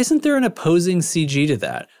why isn't there an opposing CG to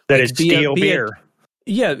that? That like, is steal beer.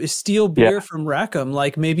 Steal beer from Rackham.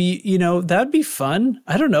 Like maybe, that'd be fun.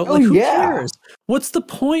 I don't know. Like who cares? What's the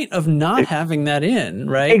point of not having that in,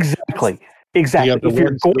 right? Exactly. If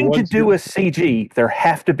you're going to do a CG, there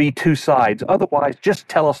have to be 2 sides. Otherwise, just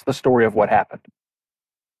tell us the story of what happened.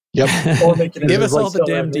 Yep. Or make it Give us all the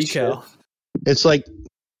damn decal. It's like,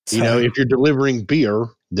 if you're delivering beer,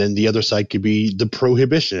 then the other side could be the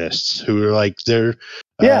prohibitionists who are like they're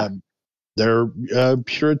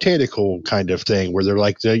puritanical kind of thing where they're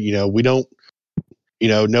like we don't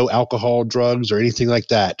no alcohol, drugs, or anything like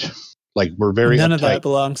that. Like we're very none uptight. Of that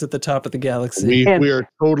belongs at the top of the galaxy. We are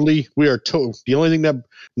the only thing that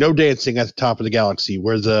no dancing at the top of the galaxy.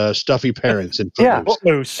 We're the stuffy parents and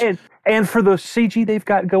Footloose. And for the CG they've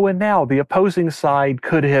got going now, the opposing side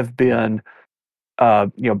could have been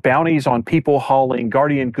bounties on people hauling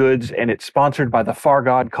Guardian goods, and it's sponsored by the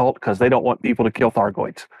Thargoid cult because they don't want people to kill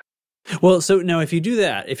Thargoids. Well, so now if you do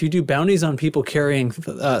that, if you do bounties on people carrying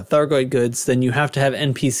Thargoid goods, then you have to have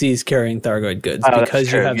NPCs carrying Thargoid goods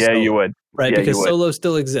because you have Solo, you would. Right? Yeah, because Solo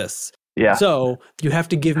still exists. Yeah. So you have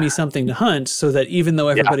to give me something to hunt so that even though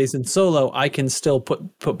everybody's in Solo, I can still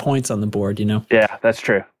put points on the board, Yeah, that's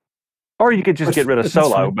true. Or you could just get rid of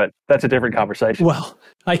Solo, but that's a different conversation. Well,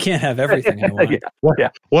 I can't have everything I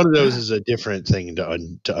want. One of those is a different thing to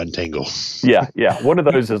untangle. Yeah. One of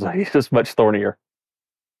those is just much thornier.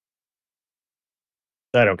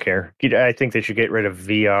 I don't care. I think they should get rid of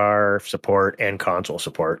VR support and console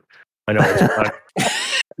support. I know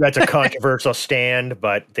that's a controversial stand,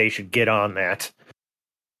 but they should get on that.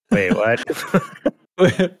 Wait, what?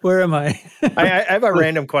 Where am I? I have a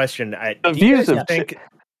random question. Do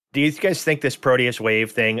you guys think this Proteus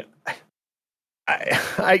wave thing?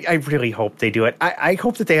 I really hope they do it. I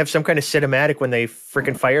hope that they have some kind of cinematic when they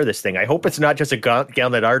freaking fire this thing. I hope it's not just a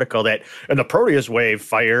Galnet article that and the Proteus wave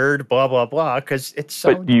fired blah blah blah because it's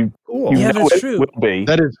so cool. Yeah, that's true.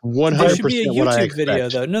 That is 100% There should be a what I YouTube video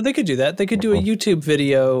though. No, they could do that. They could do a YouTube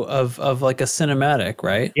video of like a cinematic,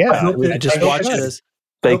 right? Yeah, I just watch this.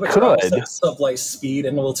 They could sublight speed,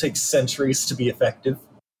 and it will take centuries to be effective.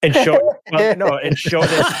 And show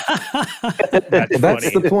this.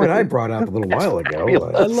 That's the point I brought up a little while ago.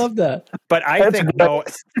 I love that. But I think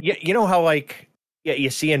you know how you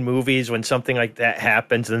see in movies when something like that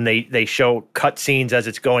happens, and they show cutscenes as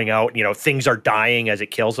it's going out. Things are dying as it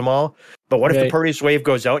kills them all. But what if the Proteus wave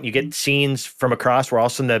goes out and you get scenes from across where all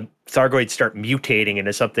of a sudden the Thargoids start mutating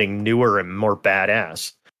into something newer and more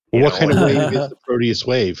badass? What kind of wave is the Proteus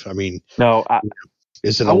wave? I mean, no.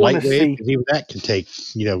 Is it a lightweight? Even that can take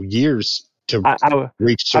years to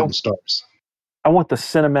reach certain stars. I want the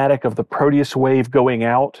cinematic of the Proteus wave going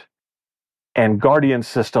out and Guardian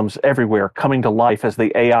systems everywhere coming to life as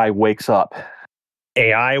the AI wakes up.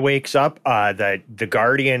 AI wakes up. The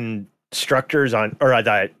Guardian structures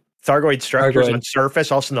the Thargoid structures on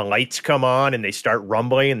surface, all of a sudden the lights come on and they start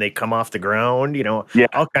rumbling and they come off the ground.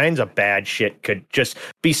 All kinds of bad shit could just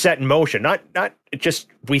be set in motion. Not just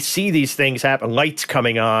we see these things happen, lights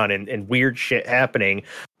coming on and weird shit happening,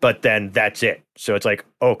 but then that's it. So it's like,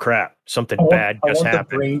 oh crap, something bad just happened. I want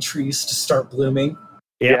the brain trees to start blooming.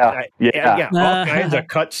 Yeah. All kinds of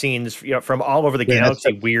cutscenes from all over the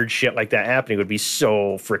galaxy, weird shit like that happening would be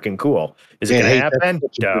so freaking cool. Is it going to happen?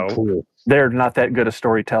 No. Cool. They're not that good a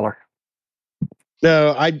storyteller.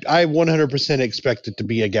 No, I 100% expect it to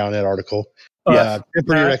be a Galnet article.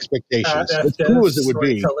 Temper your expectations. As cool as it would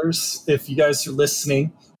be. If you guys are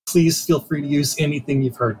listening, please feel free to use anything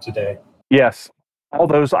you've heard today. Yes. All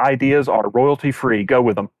those ideas are royalty free. Go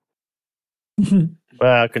with them.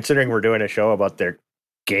 Well, considering we're doing a show about their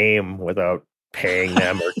game without paying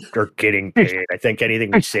them or getting paid, I think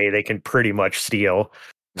anything we say they can pretty much steal.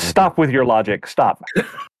 Stop with your logic. Stop.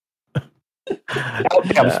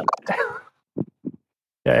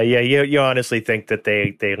 You honestly think that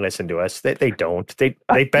they listen to us? They don't. They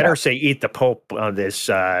better say eat the Pope on this.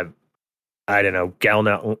 I don't know,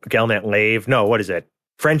 Galnet Lave. No, what is it?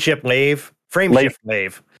 Friendship Lave. Frameshift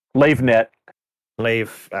Lave. LaveNet.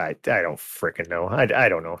 Lave. I don't freaking know. I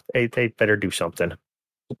don't know. They better do something.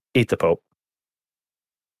 Eat the Pope.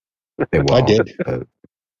 I did.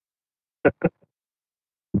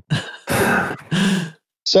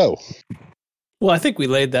 So. Well, I think we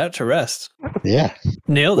laid that to rest. Yeah.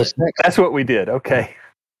 Nailed it. That's what we did. Okay.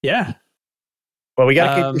 Yeah. Well, we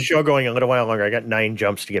got to keep the show going a little while longer. I got 9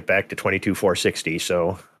 jumps to get back to 22,460.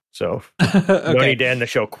 So okay. No need to end the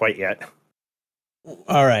show quite yet.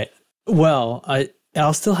 All right. Well,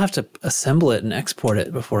 I'll still have to assemble it and export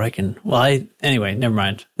it before I can. Well, anyway, never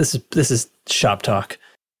mind. This is shop talk.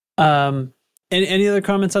 Any other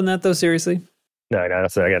comments on that though? Seriously? No, I got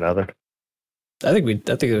nothing. I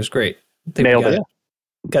think it was great. Nailed it.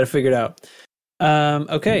 Got to figure it out.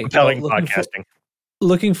 Okay. Compelling podcasting.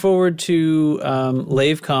 Looking forward to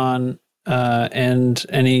LaveCon and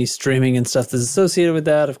any streaming and stuff that's associated with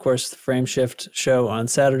that. Of course, the Frameshift show on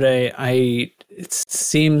Saturday. It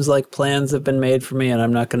seems like plans have been made for me, and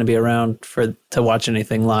I'm not going to be around to watch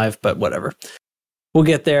anything live. But whatever, we'll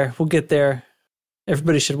get there.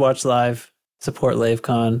 Everybody should watch live. Support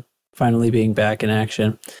LaveCon finally being back in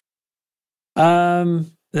action.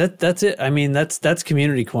 That's it. I mean, that's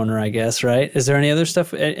Community Corner, I guess, right? Is there any other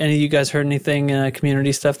stuff? Any of you guys heard anything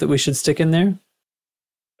community stuff that we should stick in there?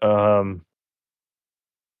 No.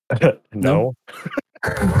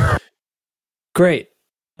 Great.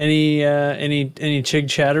 Any Chig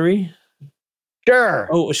Chattery? Sure.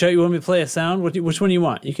 Oh, you want me to play a sound? Which one do you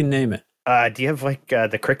want? You can name it. Do you have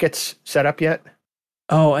the crickets set up yet?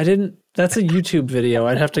 Oh, I didn't. That's a YouTube video.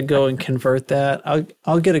 I'd have to go and convert that.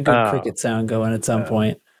 I'll get a good cricket sound going at some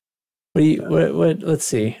point. What? Let's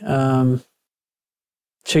see.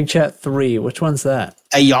 Chig Chat 3. Which one's that?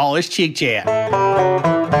 Hey y'all, it's Chig Chat.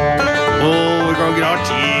 Oh, we're gonna get our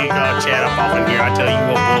Chig Chat up off in here. I tell you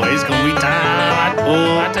what, boy, it's gonna be time.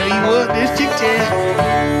 I tell you what, this Chig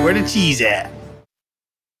Chat. Where the cheese at?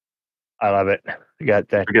 I love it. You got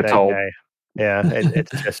that guy. Yeah,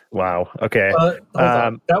 it's just wow. Okay.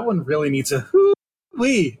 That one really needs a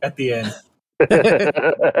hoo-wee at the end.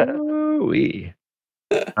 Hoo-wee.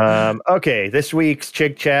 Okay, this week's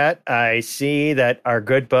Chig Chat, I see that our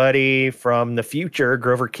good buddy from the future,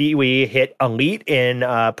 Grover Kiwi, hit Elite in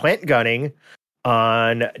plant gunning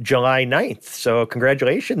on July 9th. So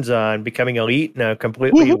congratulations on becoming Elite in a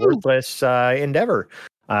completely worthless endeavor.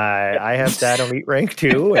 I have that Elite rank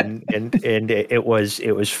too, and it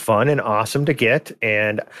was fun and awesome to get,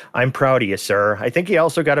 and I'm proud of you, sir. I think he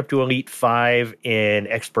also got up to Elite 5 in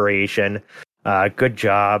Exploration. Good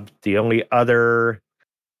job. The only other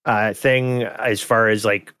thing as far as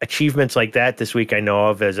like achievements like that this week I know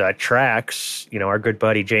of is Trax, our good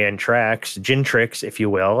buddy JN Trax, Jintrix, if you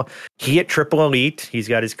will. He hit triple Elite. He's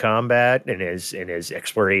got his combat and his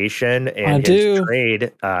exploration and his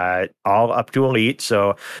trade all up to Elite.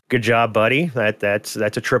 So good job, buddy. That's a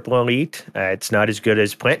triple Elite. It's not as good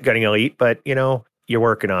as plant gunning Elite, but you're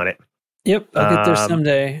working on it. Yep, I'll get there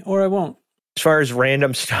someday, or I won't. As far as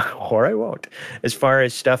random stuff, or I won't. As far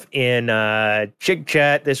as stuff in Chig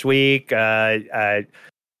Chat this week, Manituk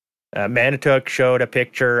showed a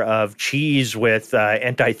picture of cheese with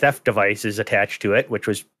anti-theft devices attached to it, which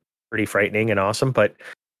was pretty frightening and awesome. But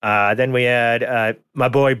Then we had my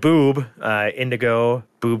boy Boob, Indigo,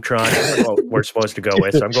 Boobtron. I don't know what we're supposed to go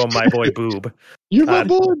with, so I'm going my boy Boob. You're my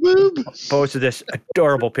boy, Boob. Posted this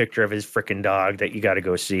adorable picture of his freaking dog that you got to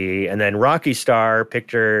go see. And then Rocky Star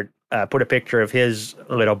put a picture of his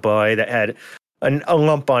little boy that had a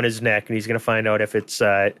lump on his neck, and he's going to find out if it's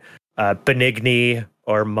benigni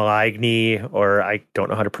or maligni, or I don't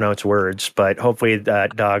know how to pronounce words, but hopefully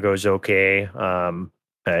that doggo's okay.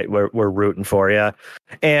 We're rooting for you.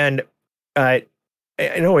 And I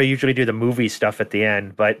know I usually do the movie stuff at the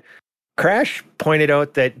end, but Crash pointed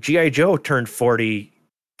out that G.I. Joe turned 40th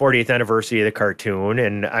anniversary of the cartoon,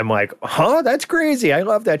 and I'm like, that's crazy. I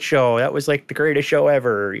love that show. That was like the greatest show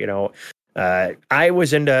ever. I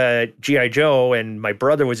was into G.I. Joe, and my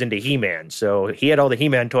brother was into He-Man, so he had all the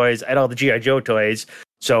He-Man toys, I had all the G.I. Joe toys,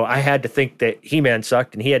 so I had to think that He-Man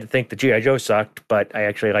sucked, and he had to think that G.I. Joe sucked, but I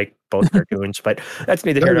actually like both cartoons, but that's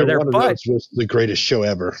neither here nor there. But those was the greatest show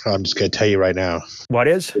ever. I'm just going to tell you right now. What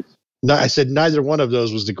is? No, I said neither one of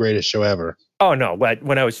those was the greatest show ever. Oh, no, but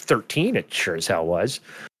when I was 13, it sure as hell was.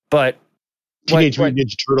 But Teenage Mutant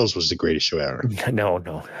Ninja Turtles was the greatest show ever. No.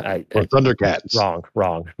 Or Thundercats.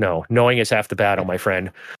 Wrong. No, knowing is half the battle, my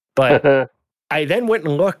friend. But I then went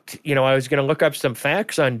and looked, I was going to look up some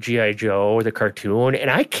facts on G.I. Joe, the cartoon, and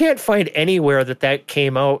I can't find anywhere that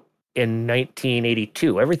came out in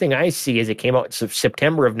 1982. Everything I see is it came out in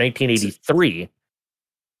September of 1983.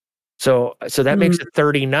 So that makes it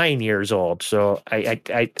 39 years old. So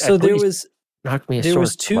there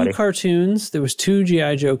was two cartoons. There was two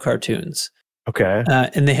G.I. Joe cartoons. Okay.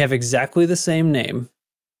 And they have exactly the same name,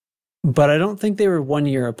 but I don't think they were 1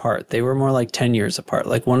 year apart. They were more like 10 years apart.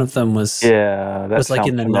 Like one of them was like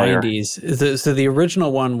in the familiar. 90s. So the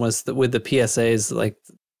original one was with the PSAs, like,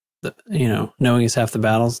 knowing is half the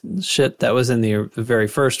battle shit. That was in the very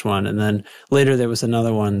first one. And then later there was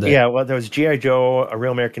another one. There was G.I. Joe, A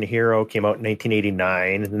Real American Hero came out in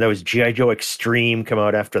 1989. And there was G.I. Joe Extreme come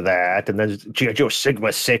out after that. And then G.I. Joe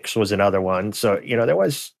Sigma 6 was another one. So, there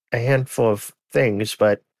was a handful of things,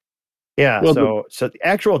 but yeah. Well, so the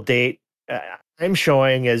actual date I'm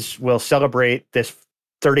showing is we'll celebrate this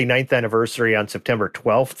 39th anniversary on September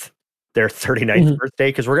 12th. Their 39th birthday,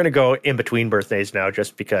 because we're going to go in between birthdays now,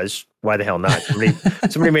 just because why the hell not?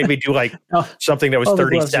 Somebody made me do like something that was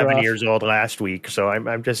 37 years old last week. So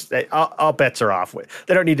I'm just, all bets are off.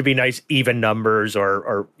 They don't need to be nice even numbers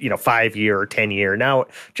or 5 year or 10 year. Now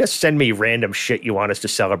just send me random shit you want us to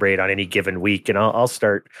celebrate on any given week, and I'll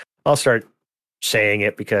start saying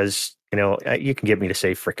it, because you can get me to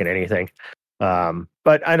say freaking anything.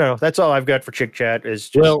 But I don't know. That's all I've got for Chick Chat is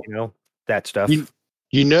just that stuff.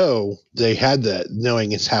 They had that,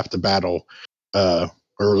 knowing it's half the battle, or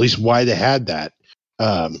at least why they had that.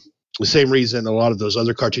 The same reason a lot of those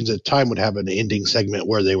other cartoons at the time would have an ending segment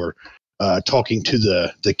where they were talking to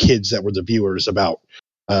the kids that were the viewers about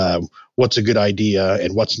what's a good idea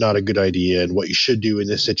and what's not a good idea, and what you should do in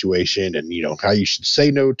this situation, and how you should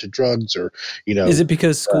say no to drugs, or Is it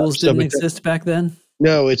because schools didn't exist back then?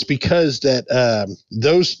 No, it's because that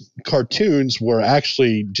those cartoons were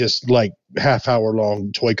actually just like half-hour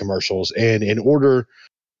long toy commercials, and in order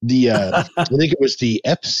I think it was the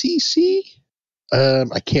FCC.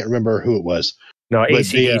 I can't remember who it was. No,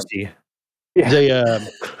 ACDC. They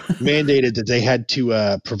mandated that they had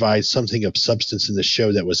to provide something of substance in the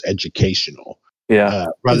show that was educational. Yeah,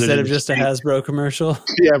 instead of just a Hasbro commercial.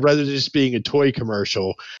 Yeah, rather than just being a toy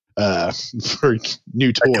commercial for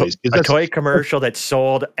new toys. A toy commercial that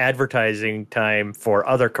sold advertising time for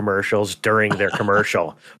other commercials during their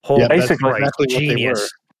commercial. Basically, exactly genius. What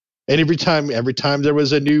they were. And every time there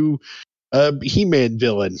was a new He-Man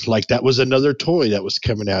villain, like that was another toy that was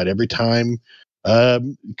coming out. Every time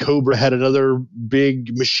Cobra had another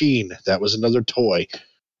big machine, that was another toy.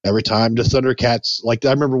 Every time the Thundercats, like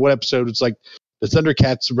I remember one episode, it's like the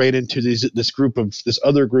Thundercats ran into this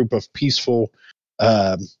other group of peaceful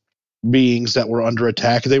beings that were under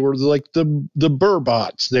attack. They were like the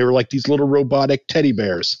Burbots. They were like these little robotic teddy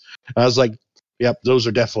bears. I was like, yep, those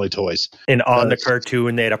are definitely toys. And on the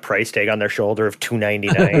cartoon, they had a price tag on their shoulder of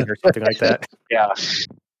 $2.99 or something like that. Yeah,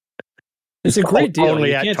 it's a great deal.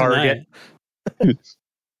 Only at Target.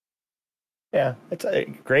 Yeah, it's a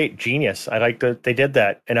great genius. I like that they did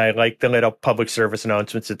that, and I like the little public service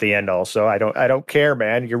announcements at the end. Also, I don't care,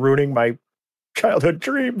 man. You're ruining my childhood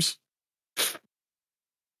dreams. That's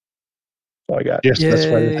all I got. Yes, that's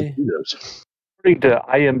why they do those. According to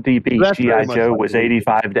IMDb, G.I. Joe was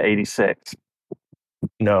 85 to 86.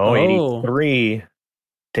 No, 83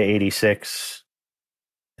 to 86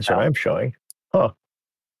 is what I'm showing. Huh.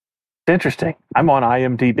 Interesting. I'm on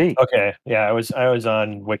IMDb. Okay, yeah, I was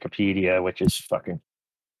on Wikipedia, which is fucking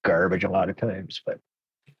garbage a lot of times, but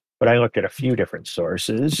but I looked at a few different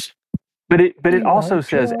sources. But it also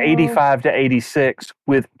says 85 to 86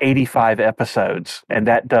 with 85 episodes, and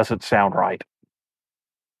that doesn't sound right.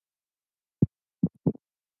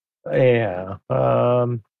 Yeah.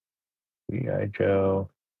 G.I. Joe.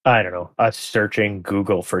 I don't know. Us searching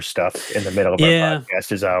Google for stuff in the middle of our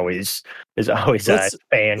podcast is always a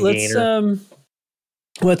fan gainer.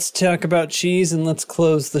 Let's talk about cheese and let's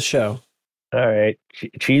close the show. All right.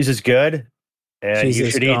 Cheese is good. And cheese you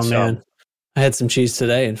should eat some. Man. I had some cheese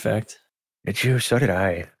today, in fact. Did you? So did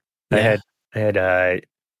I. Yeah. I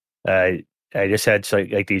just had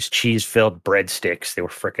like these cheese-filled breadsticks. They were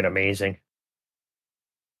freaking amazing.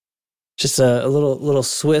 Just a little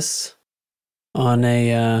Swiss on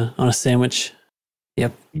a sandwich.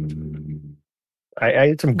 Yep. I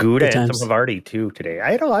had some Gouda and some Havarti too today.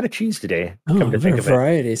 I had a lot of cheese today. Come to think of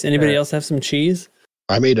varieties. Anybody else have some cheese?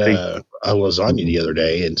 I made a lasagna the other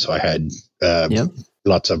day, and so I had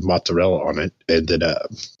lots of mozzarella on it, and then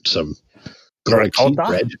some garlic cheese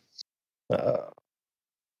bread.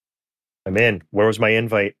 I'm in. Where was my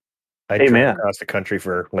invite? I drove across the country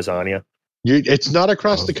for lasagna. It's not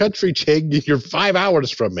across the country, Chig. You're 5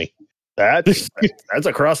 hours from me. That's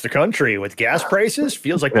across the country with gas prices.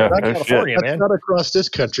 Feels like California, man. That's not across this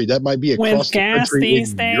country. That might be across the country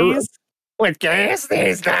in Europe. With gas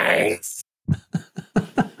these days.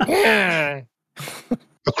 Yeah.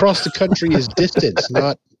 Across the country is distance,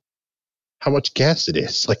 not how much gas it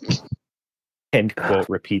is. Like, end quote.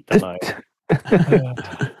 Repeat the line.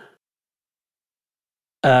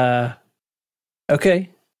 Okay.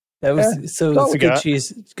 That was it's good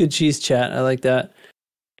cheese. Good cheese chat. I like that.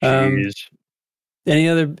 Any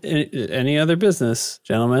other business,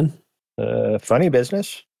 gentlemen? Funny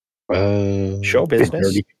business. Show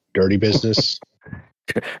business. Dirty business.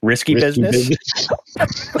 Risky business.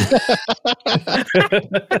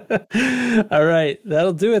 All right,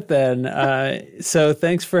 that'll do it then. So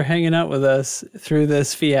thanks for hanging out with us through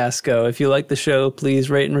this fiasco. If you like the show,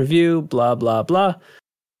 please rate and review. Blah blah blah.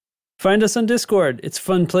 Find us on Discord. It's a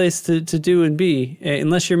fun place to do and be,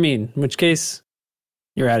 unless you're mean, in which case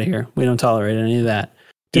you're out of here. We don't tolerate any of that.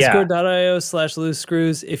 Discord.io/loose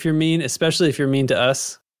screws. If you're mean, especially if you're mean to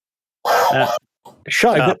us.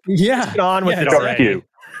 Shut up. Yeah. Get on with it already.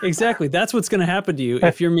 Exactly. That's what's going to happen to you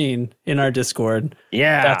if you're mean in our Discord.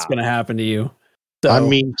 Yeah. That's going to happen to you. So, I'm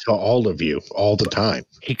mean to all of you all the time.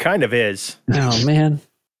 He kind of is. Oh, man.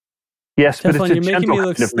 Yes, but Teflon, it's a you're making me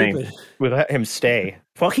look kind of stupid. We let him stay.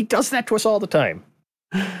 Well, he does that to us all the time.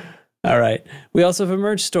 All right. We also have a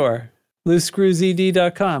merch store,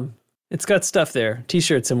 loosescrewsed.com. It's got stuff there,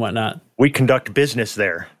 t-shirts and whatnot. We conduct business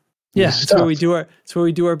there. Yeah, it's where we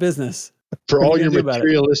do our business. For all your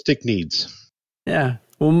materialistic needs. Yeah.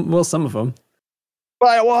 Well, some of them.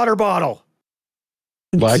 Buy a water bottle.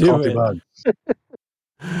 Buy a coffee mug.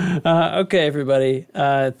 Okay, everybody.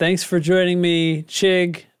 Thanks for joining me,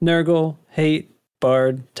 Chig, Nurgle, Hate,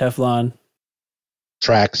 Bard, Teflon.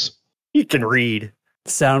 Tracks. You can read.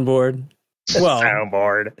 Soundboard. Well,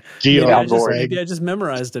 soundboard. Maybe I just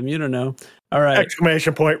memorized them. You don't know. All right.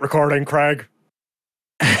 Exclamation point recording, Craig.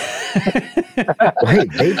 Hey,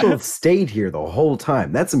 they both stayed here the whole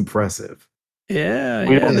time. That's impressive. Yeah,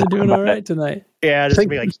 they're doing all right tonight. Yeah, there's gonna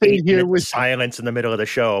be like 8 minutes with silence in the middle of the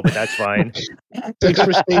show, but that's fine. Thanks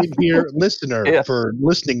for staying here, listener, for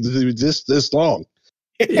listening to this long.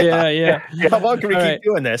 Yeah. How long can we keep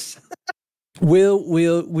doing this? We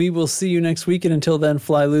will see you next week, and until then,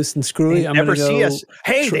 fly loose and screwy. I'm never gonna see us.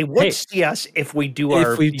 Hey, they would see us if we do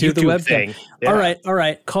our YouTube the web thing. Yeah. All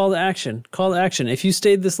right. Call to action. If you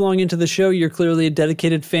stayed this long into the show, you're clearly a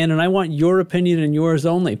dedicated fan, and I want your opinion and yours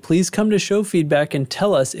only. Please come to show feedback and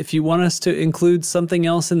tell us if you want us to include something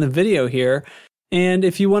else in the video here, and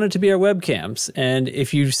if you want it to be our webcams. And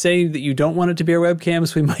if you say that you don't want it to be our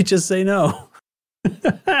webcams, we might just say no.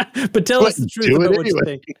 But tell us the truth about what you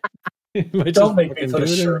think. Don't make me put a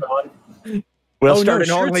shirt on. We'll start an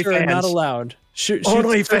shirts OnlyFans. Are not allowed.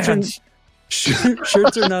 OnlyFans.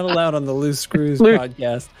 Shirts are not allowed on the Loose Screws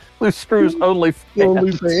podcast. Loose Screws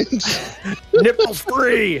OnlyFans. Nipples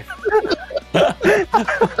free.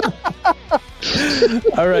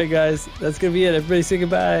 All right, guys. That's going to be it. Everybody say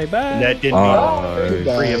goodbye. Bye. That didn't mean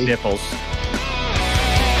free of nipples.